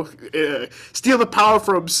steal the power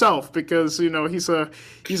for himself because he's a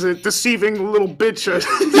deceiving little bitch.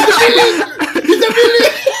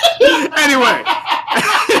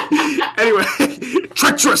 Anyway,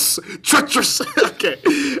 treacherous. Okay,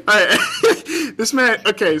 all right. This man.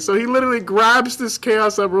 Okay, so he literally grabs this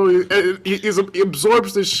Chaos Emerald. He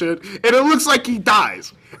absorbs this shit, and it looks like he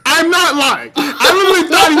dies. I'm not lying. I literally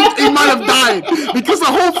thought he might have died because the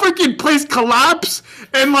whole freaking place collapsed,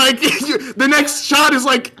 and like the next shot is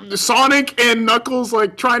like Sonic and Knuckles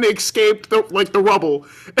like trying to escape the rubble.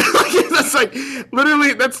 That's like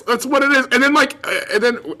literally that's what it is. And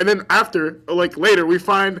then and then after like later we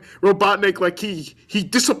find Robotnik like he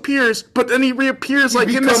disappears, but then he reappears like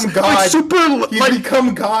in this God. like super like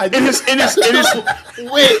become God. in his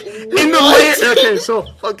Wait, in the layer. Okay, so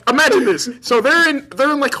imagine this. So they're in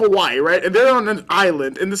like Hawaii, right? And they're on an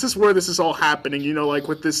island, and this is where this is all happening. Like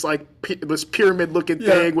with this like this pyramid looking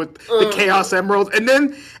thing with the Chaos Emerald, and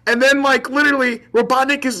then like literally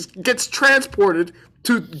Robotnik gets transported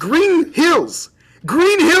to Green Hills.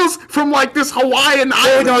 Green Hills from like this Hawaiian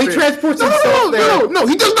island. No, he thing. transports himself there. No,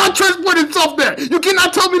 he does not transport himself there. You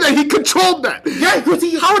cannot tell me that he controlled that. Yeah, because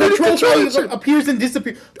he How did he controls control how that shit? he appears and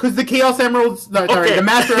disappears. Because the Chaos Emeralds, sorry, Okay. the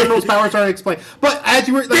Master Emerald's powers aren't explained. But as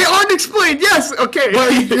you were, They aren't explained. Yes, okay.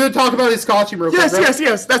 well, you're gonna talk about his costume real quick, right?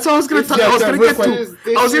 Yes. That's all I was gonna talk. yeah, I was gonna real get quick.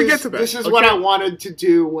 to. I was gonna get to that. This is okay? what I wanted to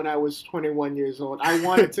do when I was 21 years old. I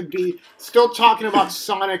wanted to be still talking about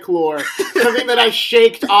Sonic lore, something that I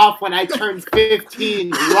shaked off when I turned 15.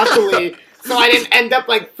 Luckily, so I didn't end up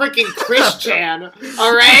like freaking Chris Chan.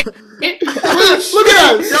 All right, look at us.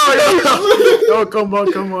 Yo, come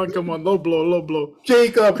on. Low blow.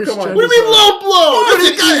 Jacob, come on. What do you mean low blow? That's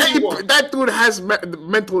an easy Hey, one. that dude has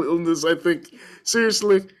mental illness. I think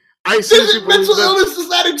seriously. I seriously believe Mental that. illness does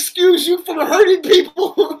not excuse you from hurting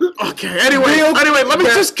people. Okay. Anyway, let me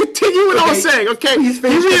just continue what I was saying. Okay, Please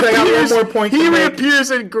finish, 'cause I got one more point He to make.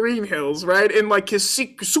 reappears in Green Hills, right, in like his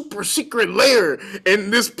super secret lair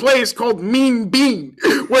in this place called Mean Bean,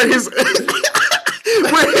 where his.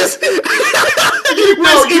 Where his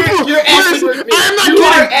No, you're effing with me. I'm not You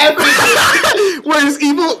are kidding. effing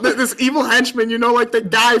Where this evil henchman, you know, like the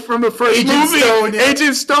guy from the first Agent movie, Stone, yeah.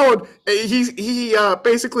 Agent Stone. He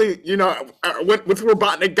basically, you know, went with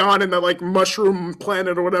Robotnik gone in the like mushroom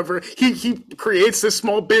planet or whatever. He creates this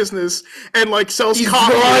small business and like sells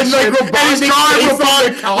coffee. drawing, like, and he's Robotnik's drawing face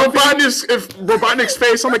on the coffee. Robotnik's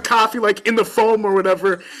face on the coffee, like in the foam or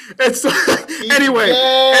whatever. It's anyway.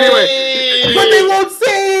 gay. But they won't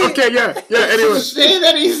say it. Okay, yeah. Anyway. Say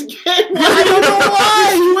that he's gay. I don't know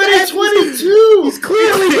why. 2022. He's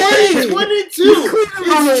clearly gay. 22.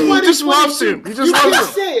 He just loves him. He just You loves can't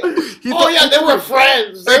him. say it. He Oh yeah, they were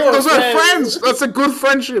friends. Those are friends. That's a good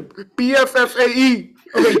friendship. BFFAE.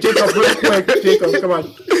 Okay, Jacob, real quick. Jacob, come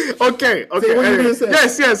on. Okay. what you gonna say?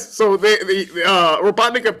 Yes. So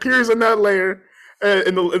Robotnik appears in that lair,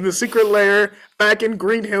 in the secret lair back in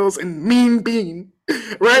Green Hills in Mean Bean,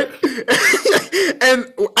 right?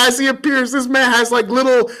 And as he appears, this man has like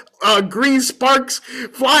little green sparks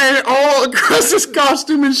flying all across his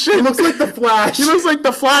costume and shit. He looks like the Flash. He looks like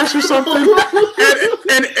the Flash or something.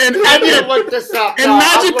 and I need to look this up. and No,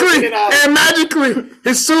 I'm looking it up. magically,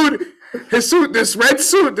 his suit,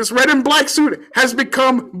 this red and black suit, has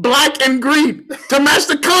become black and green to match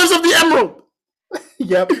the colors of the emerald.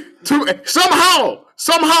 Yep.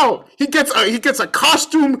 Somehow he gets a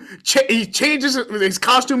costume. He changes it. His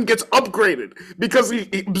costume gets upgraded because he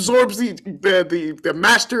absorbs the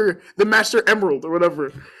master emerald or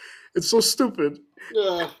whatever. It's so stupid.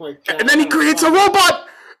 Oh my god. And then he creates a robot.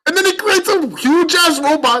 And then he creates a huge ass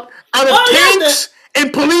robot out of tanks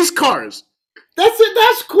and police cars. That's it.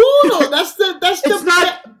 That's cool though. That's the. It's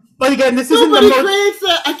not. But again, this isn't the Nobody most. creates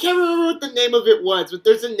that. I can't remember what the name of it was, but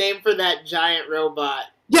there's a name for that giant robot.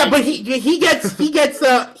 Yeah, but he gets The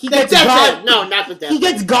God. Death. No, not the Death. He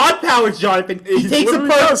gets God powers, Jonathan. He takes literally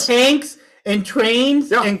apart does. tanks and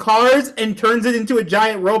trains and cars and turns it into a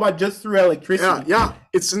giant robot just through electricity. Yeah,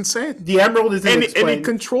 it's insane. The emerald isn't And explained. he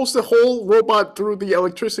controls the whole robot through the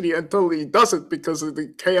electricity until he doesn't, because of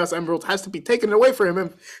the Chaos Emerald has to be taken away from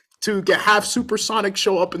him to have Supersonic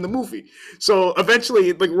show up in the movie. So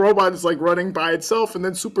eventually, the robot is like running by itself, and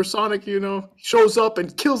then Supersonic, shows up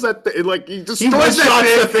and kills that thing. Like he destroys one-shots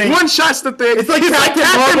that the thing. One shots the thing. It's like He's Captain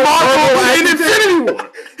Marvel in Marvel Infinity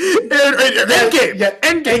War. Endgame. yeah.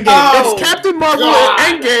 Endgame. Oh, It's Captain Marvel God.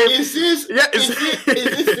 in Endgame. Is this? Yeah, Is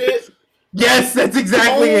this it? Yes, that's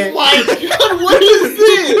exactly Oh it. my god! What is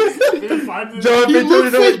this? Jonathan,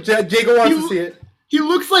 looks like- Jacob wants he- to see it. He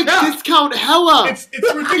looks like Yeah. Discount Hella. It's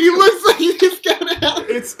ridiculous. He looks like Discount Hella.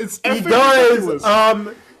 It's He effing does. ridiculous.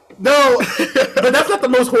 No, but that's not the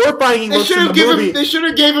most horrifying he They looks should in have the given movie. him. They should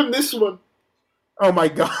have gave him this one. Oh my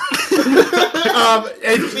god.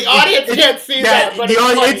 The audience can't see that, but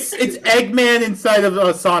it's Eggman inside of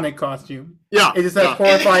a Sonic costume. Yeah. It is as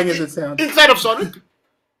horrifying as it sounds. inside of Sonic.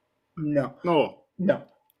 No. No.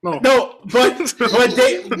 No, but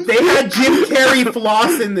they had Jim Carrey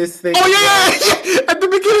floss in this thing. Oh yeah. At the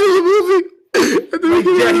beginning of the movie. At the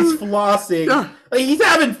beginning Yeah, of the he's movie. flossing. Yeah. Like, he's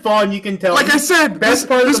having fun. You can tell. Like I said, Best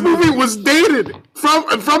part of this the movie was dated from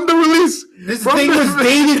the release. This From thing the- was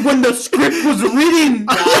dated when the script was written.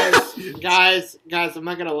 guys, I'm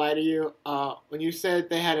not gonna lie to you. When you said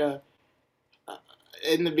they had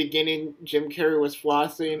in the beginning, Jim Carrey was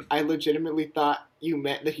flossing, I legitimately thought you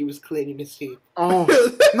meant that he was cleaning his teeth. Oh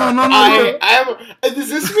no. Does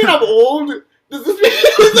this mean I'm old? Does this mean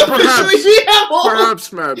officially mean I'm old?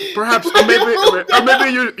 Perhaps, man. Perhaps, or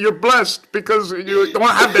maybe you're blessed because you don't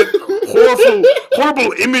have that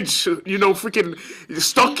horrible image, freaking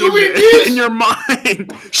stuck in your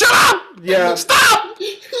mind. Shut up! Yeah. Stop!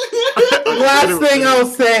 Last thing I'll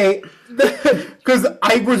say, because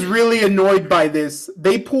I was really annoyed by this.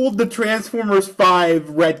 They pulled the Transformers 5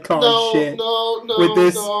 retcon shit with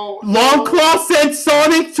this. Longclaw sent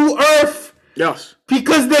Sonic to Earth Yes.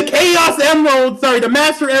 because the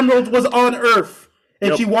Master Emerald was on Earth,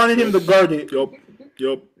 and she wanted him to guard it. Yup.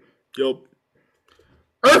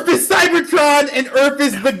 Earth is Cybertron, and Earth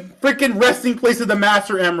is the freaking resting place of the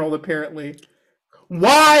Master Emerald, apparently.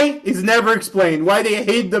 Why is never explained. Why they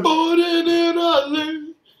hid the...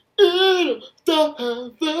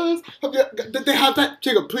 Did they have that?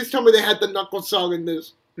 Jacob, please tell me they had the Knuckles song in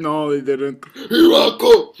this. No, they didn't. Here I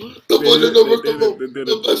come, the one and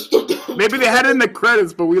the best of them. Maybe they had it in the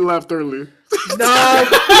credits, but we left early. No.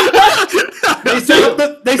 They set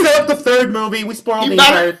up the third movie. We spoiled the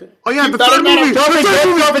entire thing. Oh yeah, the third movie.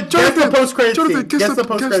 Guess the post-credit scene. Guess the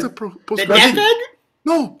post-credit. The Death Egg?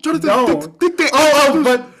 No, Jonathan. No.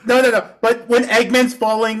 But no. But when Eggman's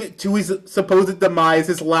falling to his supposed demise,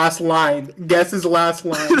 his last line. Guess his last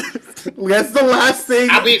line. Guess the last thing.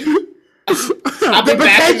 I'll be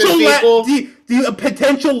back in the sequel. The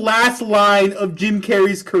potential last line of Jim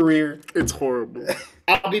Carrey's career. It's horrible.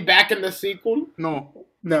 I'll be back in the sequel. No.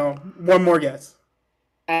 One more guess.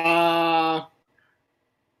 That's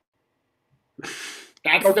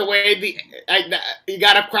the way you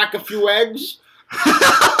gotta crack a few eggs.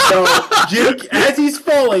 So Jim, as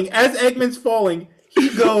Eggman's falling, he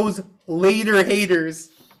goes, "Later, haters."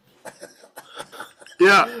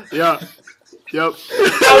 Yeah. Yep.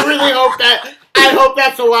 I really hope that. I hope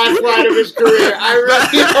that's the last line of his career. I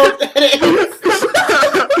really hope that is.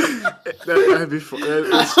 That'd be fun.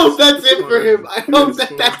 I hope that's it for him. I hope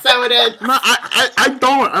that's how it ends. No, I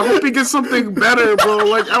don't. I hope he gets something better, bro.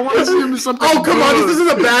 Like, I want to see him do something Oh, come on. good. This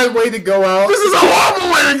isn't a bad way to go out. This is a horrible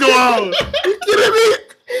way to go out. You kidding me?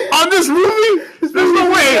 On this movie? There's no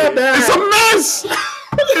way. It's a mess.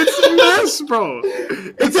 It's a mess, bro.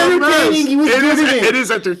 It's entertaining. He was good in it. It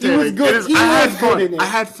is entertaining. He was good. I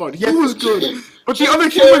had fun. He was good. But the other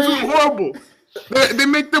humans were horrible. They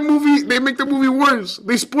make the movie worse.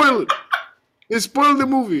 They spoil it. They spoil the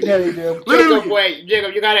movie. Yeah, they do.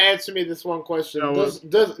 Jacob, you gotta answer me this one question. Yeah,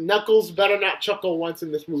 does Knuckles better not chuckle once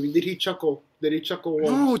in this movie? Did he chuckle? Did he chuckle once?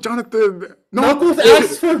 No, Jonathan. No. Knuckles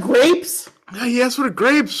asks for grapes? Yeah, he asked for the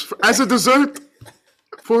grapes as a dessert.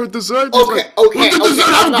 For a dessert. Okay. Will the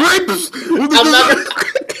dessert have grapes?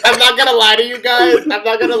 I'm not gonna lie to you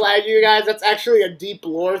guys. That's actually a deep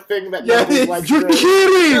lore thing that Knuckles likes. You're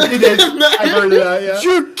kidding! It is. I've heard of that, yeah.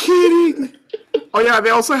 You're kidding! Oh yeah, they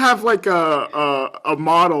also have like a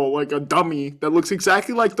model, like a dummy that looks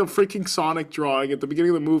exactly like the freaking Sonic drawing at the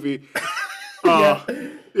beginning of the movie.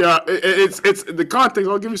 Yeah, it's the context.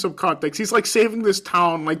 I'll give you some context. He's like saving this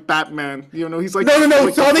town like Batman. You know, he's like No.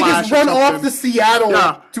 like Sonic Flash is or run something. off to Seattle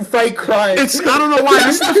to fight crime. I don't know why.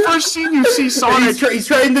 This is the first scene you see Sonic. He's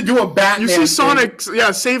trying to do a Batman. You see Sonic,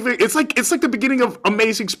 saving. It's like the beginning of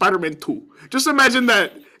Amazing Spider-Man 2. Just imagine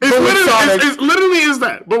that. It literally is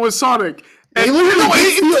that, but with Sonic. And oh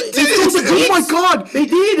my god! They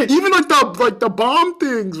did. Even like the bomb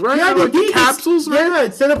things, right? Yeah, they like did. The capsules, right? Yeah,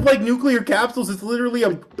 instead of like nuclear capsules, it's literally a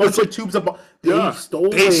bunch of tubes of. They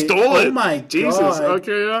stole it. Oh my Jesus. god!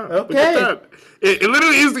 Okay, yeah. Okay. Look at that. It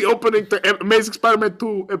literally is the opening to Amazing Spider-Man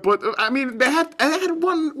 2. But I mean, they had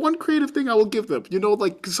one creative thing I will give them. You know,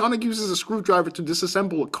 like Sonic uses a screwdriver to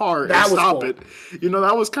disassemble a car and stop it. You know,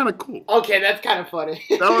 that was kind of cool. Okay, that's kind of funny.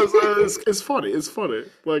 That was it's funny. It's funny.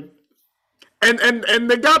 Like. And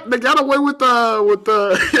they got away with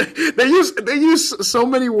the they use so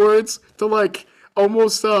many words to like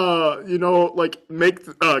almost like make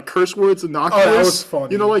curse words innocuous. Oh, that was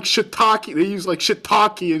funny. You know, like shiitake. They use like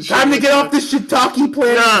shiitake and shit. Time to like get that. off the shiitake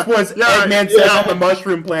planet. Was Eggman said on the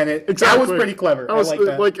mushroom planet. Exactly. That was pretty clever. I like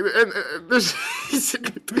that. Like, there's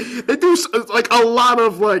they do like a lot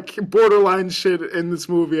of like borderline shit in this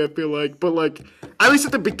movie. I feel like, but like at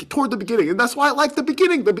least toward the beginning, and that's why I like the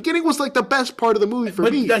beginning. The beginning was like the best part of the movie for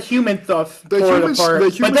me. The human stuff The tore it human apart.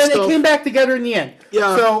 But then stuff. it came back together in the end.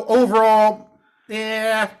 Yeah. So overall,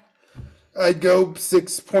 I'd go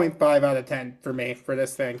 6.5 out of 10 for me for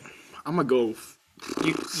this thing. I'm gonna go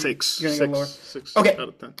 6. You're gonna go lower? 6 Okay, out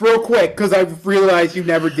of 10. real quick, because I realized you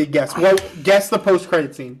never did guess. Well, guess the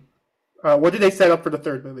post-credit scene. What did they set up for the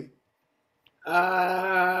third movie?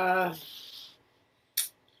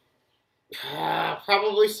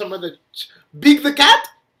 Probably some of the Big the Cat.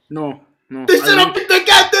 No. They set up Big the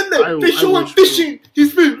Cat, didn't they? They show him fishing.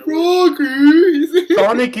 He's been Rocky.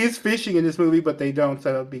 Sonic is fishing in this movie, but they don't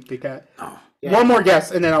set up Big the Cat. Oh. Yeah. One more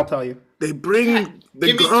guess, and then I'll tell you. They bring the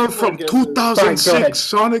Give me girl 2 more from guesses. 2006, Fine, go ahead.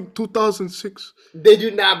 Sonic 2006. They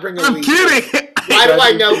do not bring a I'm lead. kidding. Why do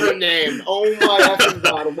I know her name? Oh my effing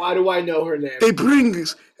god! Why do I know her name? They bring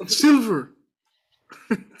silver.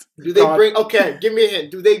 Do they bring? Okay, give me a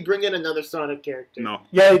hint. Do they bring in another Sonic character? No.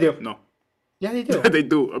 Yeah, they do. No. Yeah, they do. They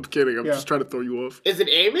do. I'm kidding. I'm Yeah. just trying to throw you off. Is it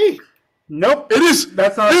Amy? Nope. It is.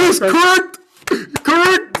 That's not. It is correct. correct.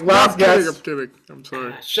 Correct. No, Last I'm kidding. guess. I'm kidding. I'm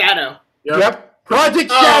sorry. Shadow. Yep.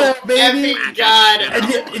 Project Shadow, Oh, baby. effing god!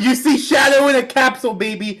 And you see Shadow in a capsule,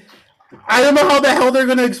 baby. I don't know how the hell they're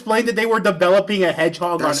gonna explain that they were developing a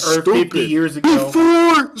hedgehog That's on Earth stupid. 50 years ago.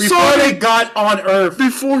 Before Before Sonic. they got on Earth.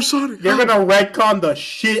 Before Sonic. They're gonna retcon the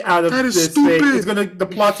shit out of That is this stupid. thing. The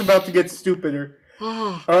plot's about to get stupider.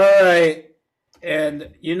 Oh. Alright. And,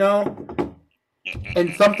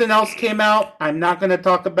 and something else came out. I'm not gonna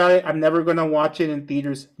talk about it. I'm never gonna watch it in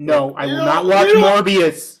theaters. No, I will not watch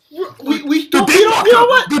Morbius. We The don't. You know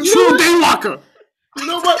what? The You know true what? Daywalker. You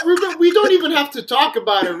know what, Ruben? We don't even have to talk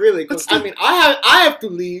about it, really. Because I mean, I have to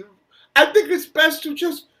leave. I think it's best to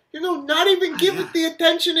just, not even give it the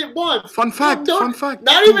attention it wants. Fun fact. Don't- Fun fact.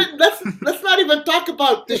 Not even. Let's not even talk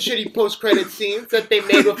about the shitty post-credit scenes that they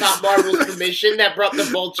made without Marvel's permission that brought the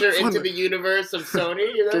Vulture into the universe of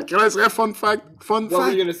Sony. Can I say a fun fact? Fun What were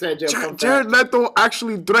fact. you gonna say, Joe? Fun fact. Jared Leto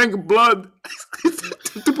actually drank blood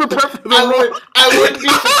to prepare for the role. I wouldn't be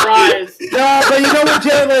surprised. No, but you know what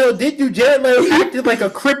Jared Leto did do? Jared Leto acted like a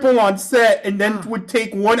cripple on set and then would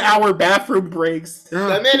take 1 hour bathroom breaks.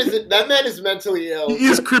 That man is mentally ill. He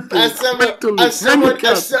is crippled.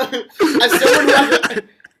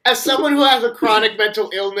 As someone who has a chronic mental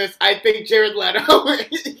illness, I think Jared Leto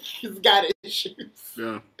has got issues.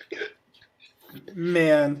 Yeah.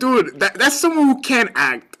 Man. Dude, that's someone who can't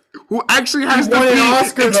act. Who actually has to won an be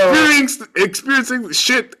Oscar, though. experiencing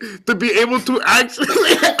shit to be able to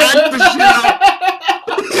actually act the shit out.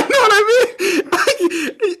 You know what I mean? Like,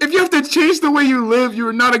 if you have to change the way you live,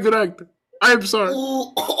 you're not a good actor. I am sorry.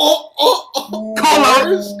 Ooh, Call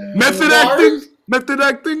bars? out method Bars? acting. Method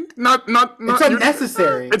acting. Not. It's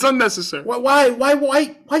unnecessary. It's unnecessary. Why do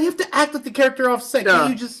you have to act like the character off set? Yeah. Can't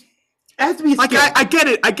you just... It has to be Like skill. I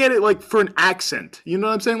get it. Like for an accent, you know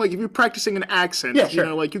what I'm saying? Like if you're practicing an accent, Yeah,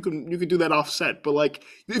 sure. like you can do that offset. But like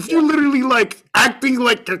if you're literally like acting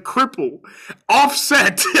like a cripple,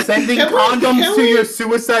 offset. Sending Can we- condoms can to we- your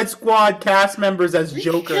Suicide Squad cast members as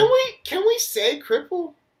Joker. Can we say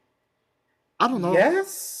cripple? I don't know.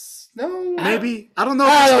 Yes? No? Maybe I don't know.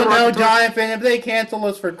 I it's don't know, derogatory. Jonathan. If they cancel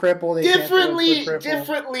us for cripple, they cancel us for cripple.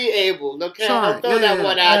 Differently able. Okay, Sorry. I'll throw Yeah, that yeah,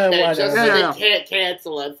 one yeah. out there Yeah, just whatever. so Yeah. they can't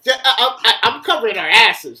cancel us. I'm covering our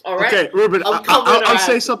asses. All right. Okay, Ruben, I'm covering I'll our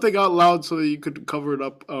say asses. something out loud so that you could cover it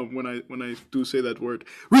up when I do say that word.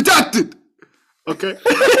 Redacted. Okay.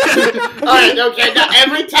 All right. Okay. Now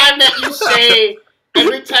every time that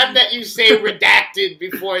you say redacted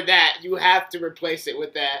before that, you have to replace it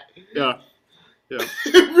with that. Yeah. Yeah.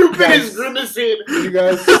 Ruben Guys. is grimacing. You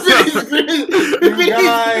guys Ruben is grimacing. Ruben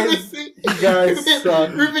guys- is grimacing. you guys suck.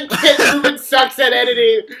 Ruben sucks at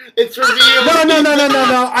editing. It's revealed.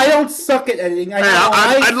 No. I don't suck at editing. Hey,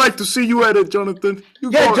 I'd like to see you edit, Jonathan.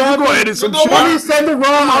 You Yeah, go Jonathan, edit some you shit. know Want me to send the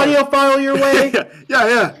raw audio file your way?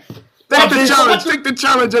 Yeah. Take the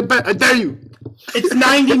challenge. I dare you. It's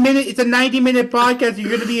 90 minutes. It's a 90-minute podcast.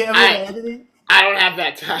 You're gonna be able to edit it. I don't have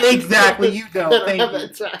that time. Exactly, you I don't. don't Thank have you.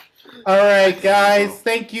 that time. All right, guys.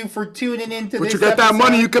 Thank you for tuning into But this. you get that episode.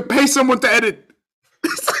 money, you can pay someone to edit.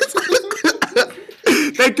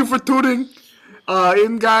 Thank you for tuning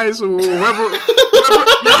in, guys. Whoever.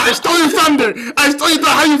 Yeah, I stole your thunder. How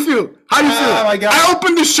you feel? Oh my God. I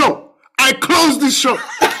opened the show. I closed the show.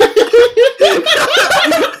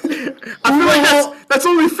 I feel like that's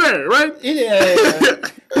only fair, right? Yeah.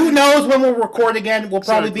 Who knows when we'll record again? We'll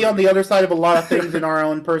probably be on the other side of a lot of things in our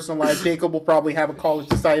own personal lives. Jacob will probably have a college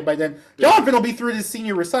decided by then. Jonathan will be through his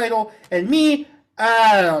senior recital. And me,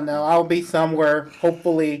 I don't know. I'll be somewhere,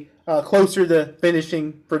 hopefully, closer to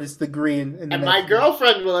finishing for this degree. In the And next my year.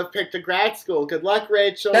 girlfriend will have picked a grad school. Good luck,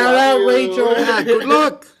 Rachel. Shout Love out, you. Rachel. Yeah, good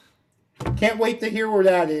luck. Can't wait to hear where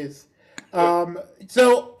that is.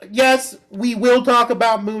 So, yes, we will talk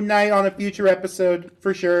about Moon Knight on a future episode,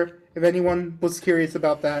 for sure. If anyone was curious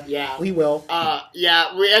about that. Yeah. We will.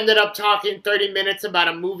 Yeah, we ended up talking 30 minutes about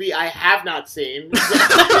a movie I have not seen.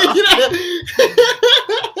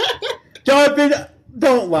 Jonathan,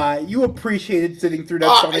 don't lie. You appreciated sitting through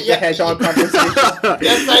that Sonic yeah. the Hedgehog conversation.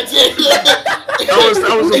 Yes, I did. That was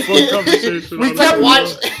a fun conversation. We It's like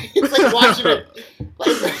honestly.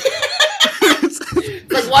 it's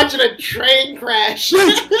like watching a train crash.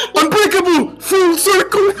 Unbreakable, full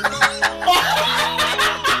circle.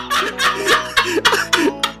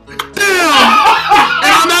 Damn.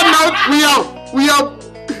 And on that note, we out.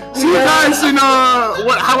 See you guys in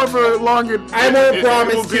however long it. I won't it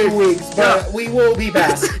promise will be. 2 weeks, but we will be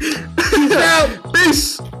back. Peace out.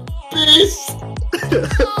 Peace. Peace.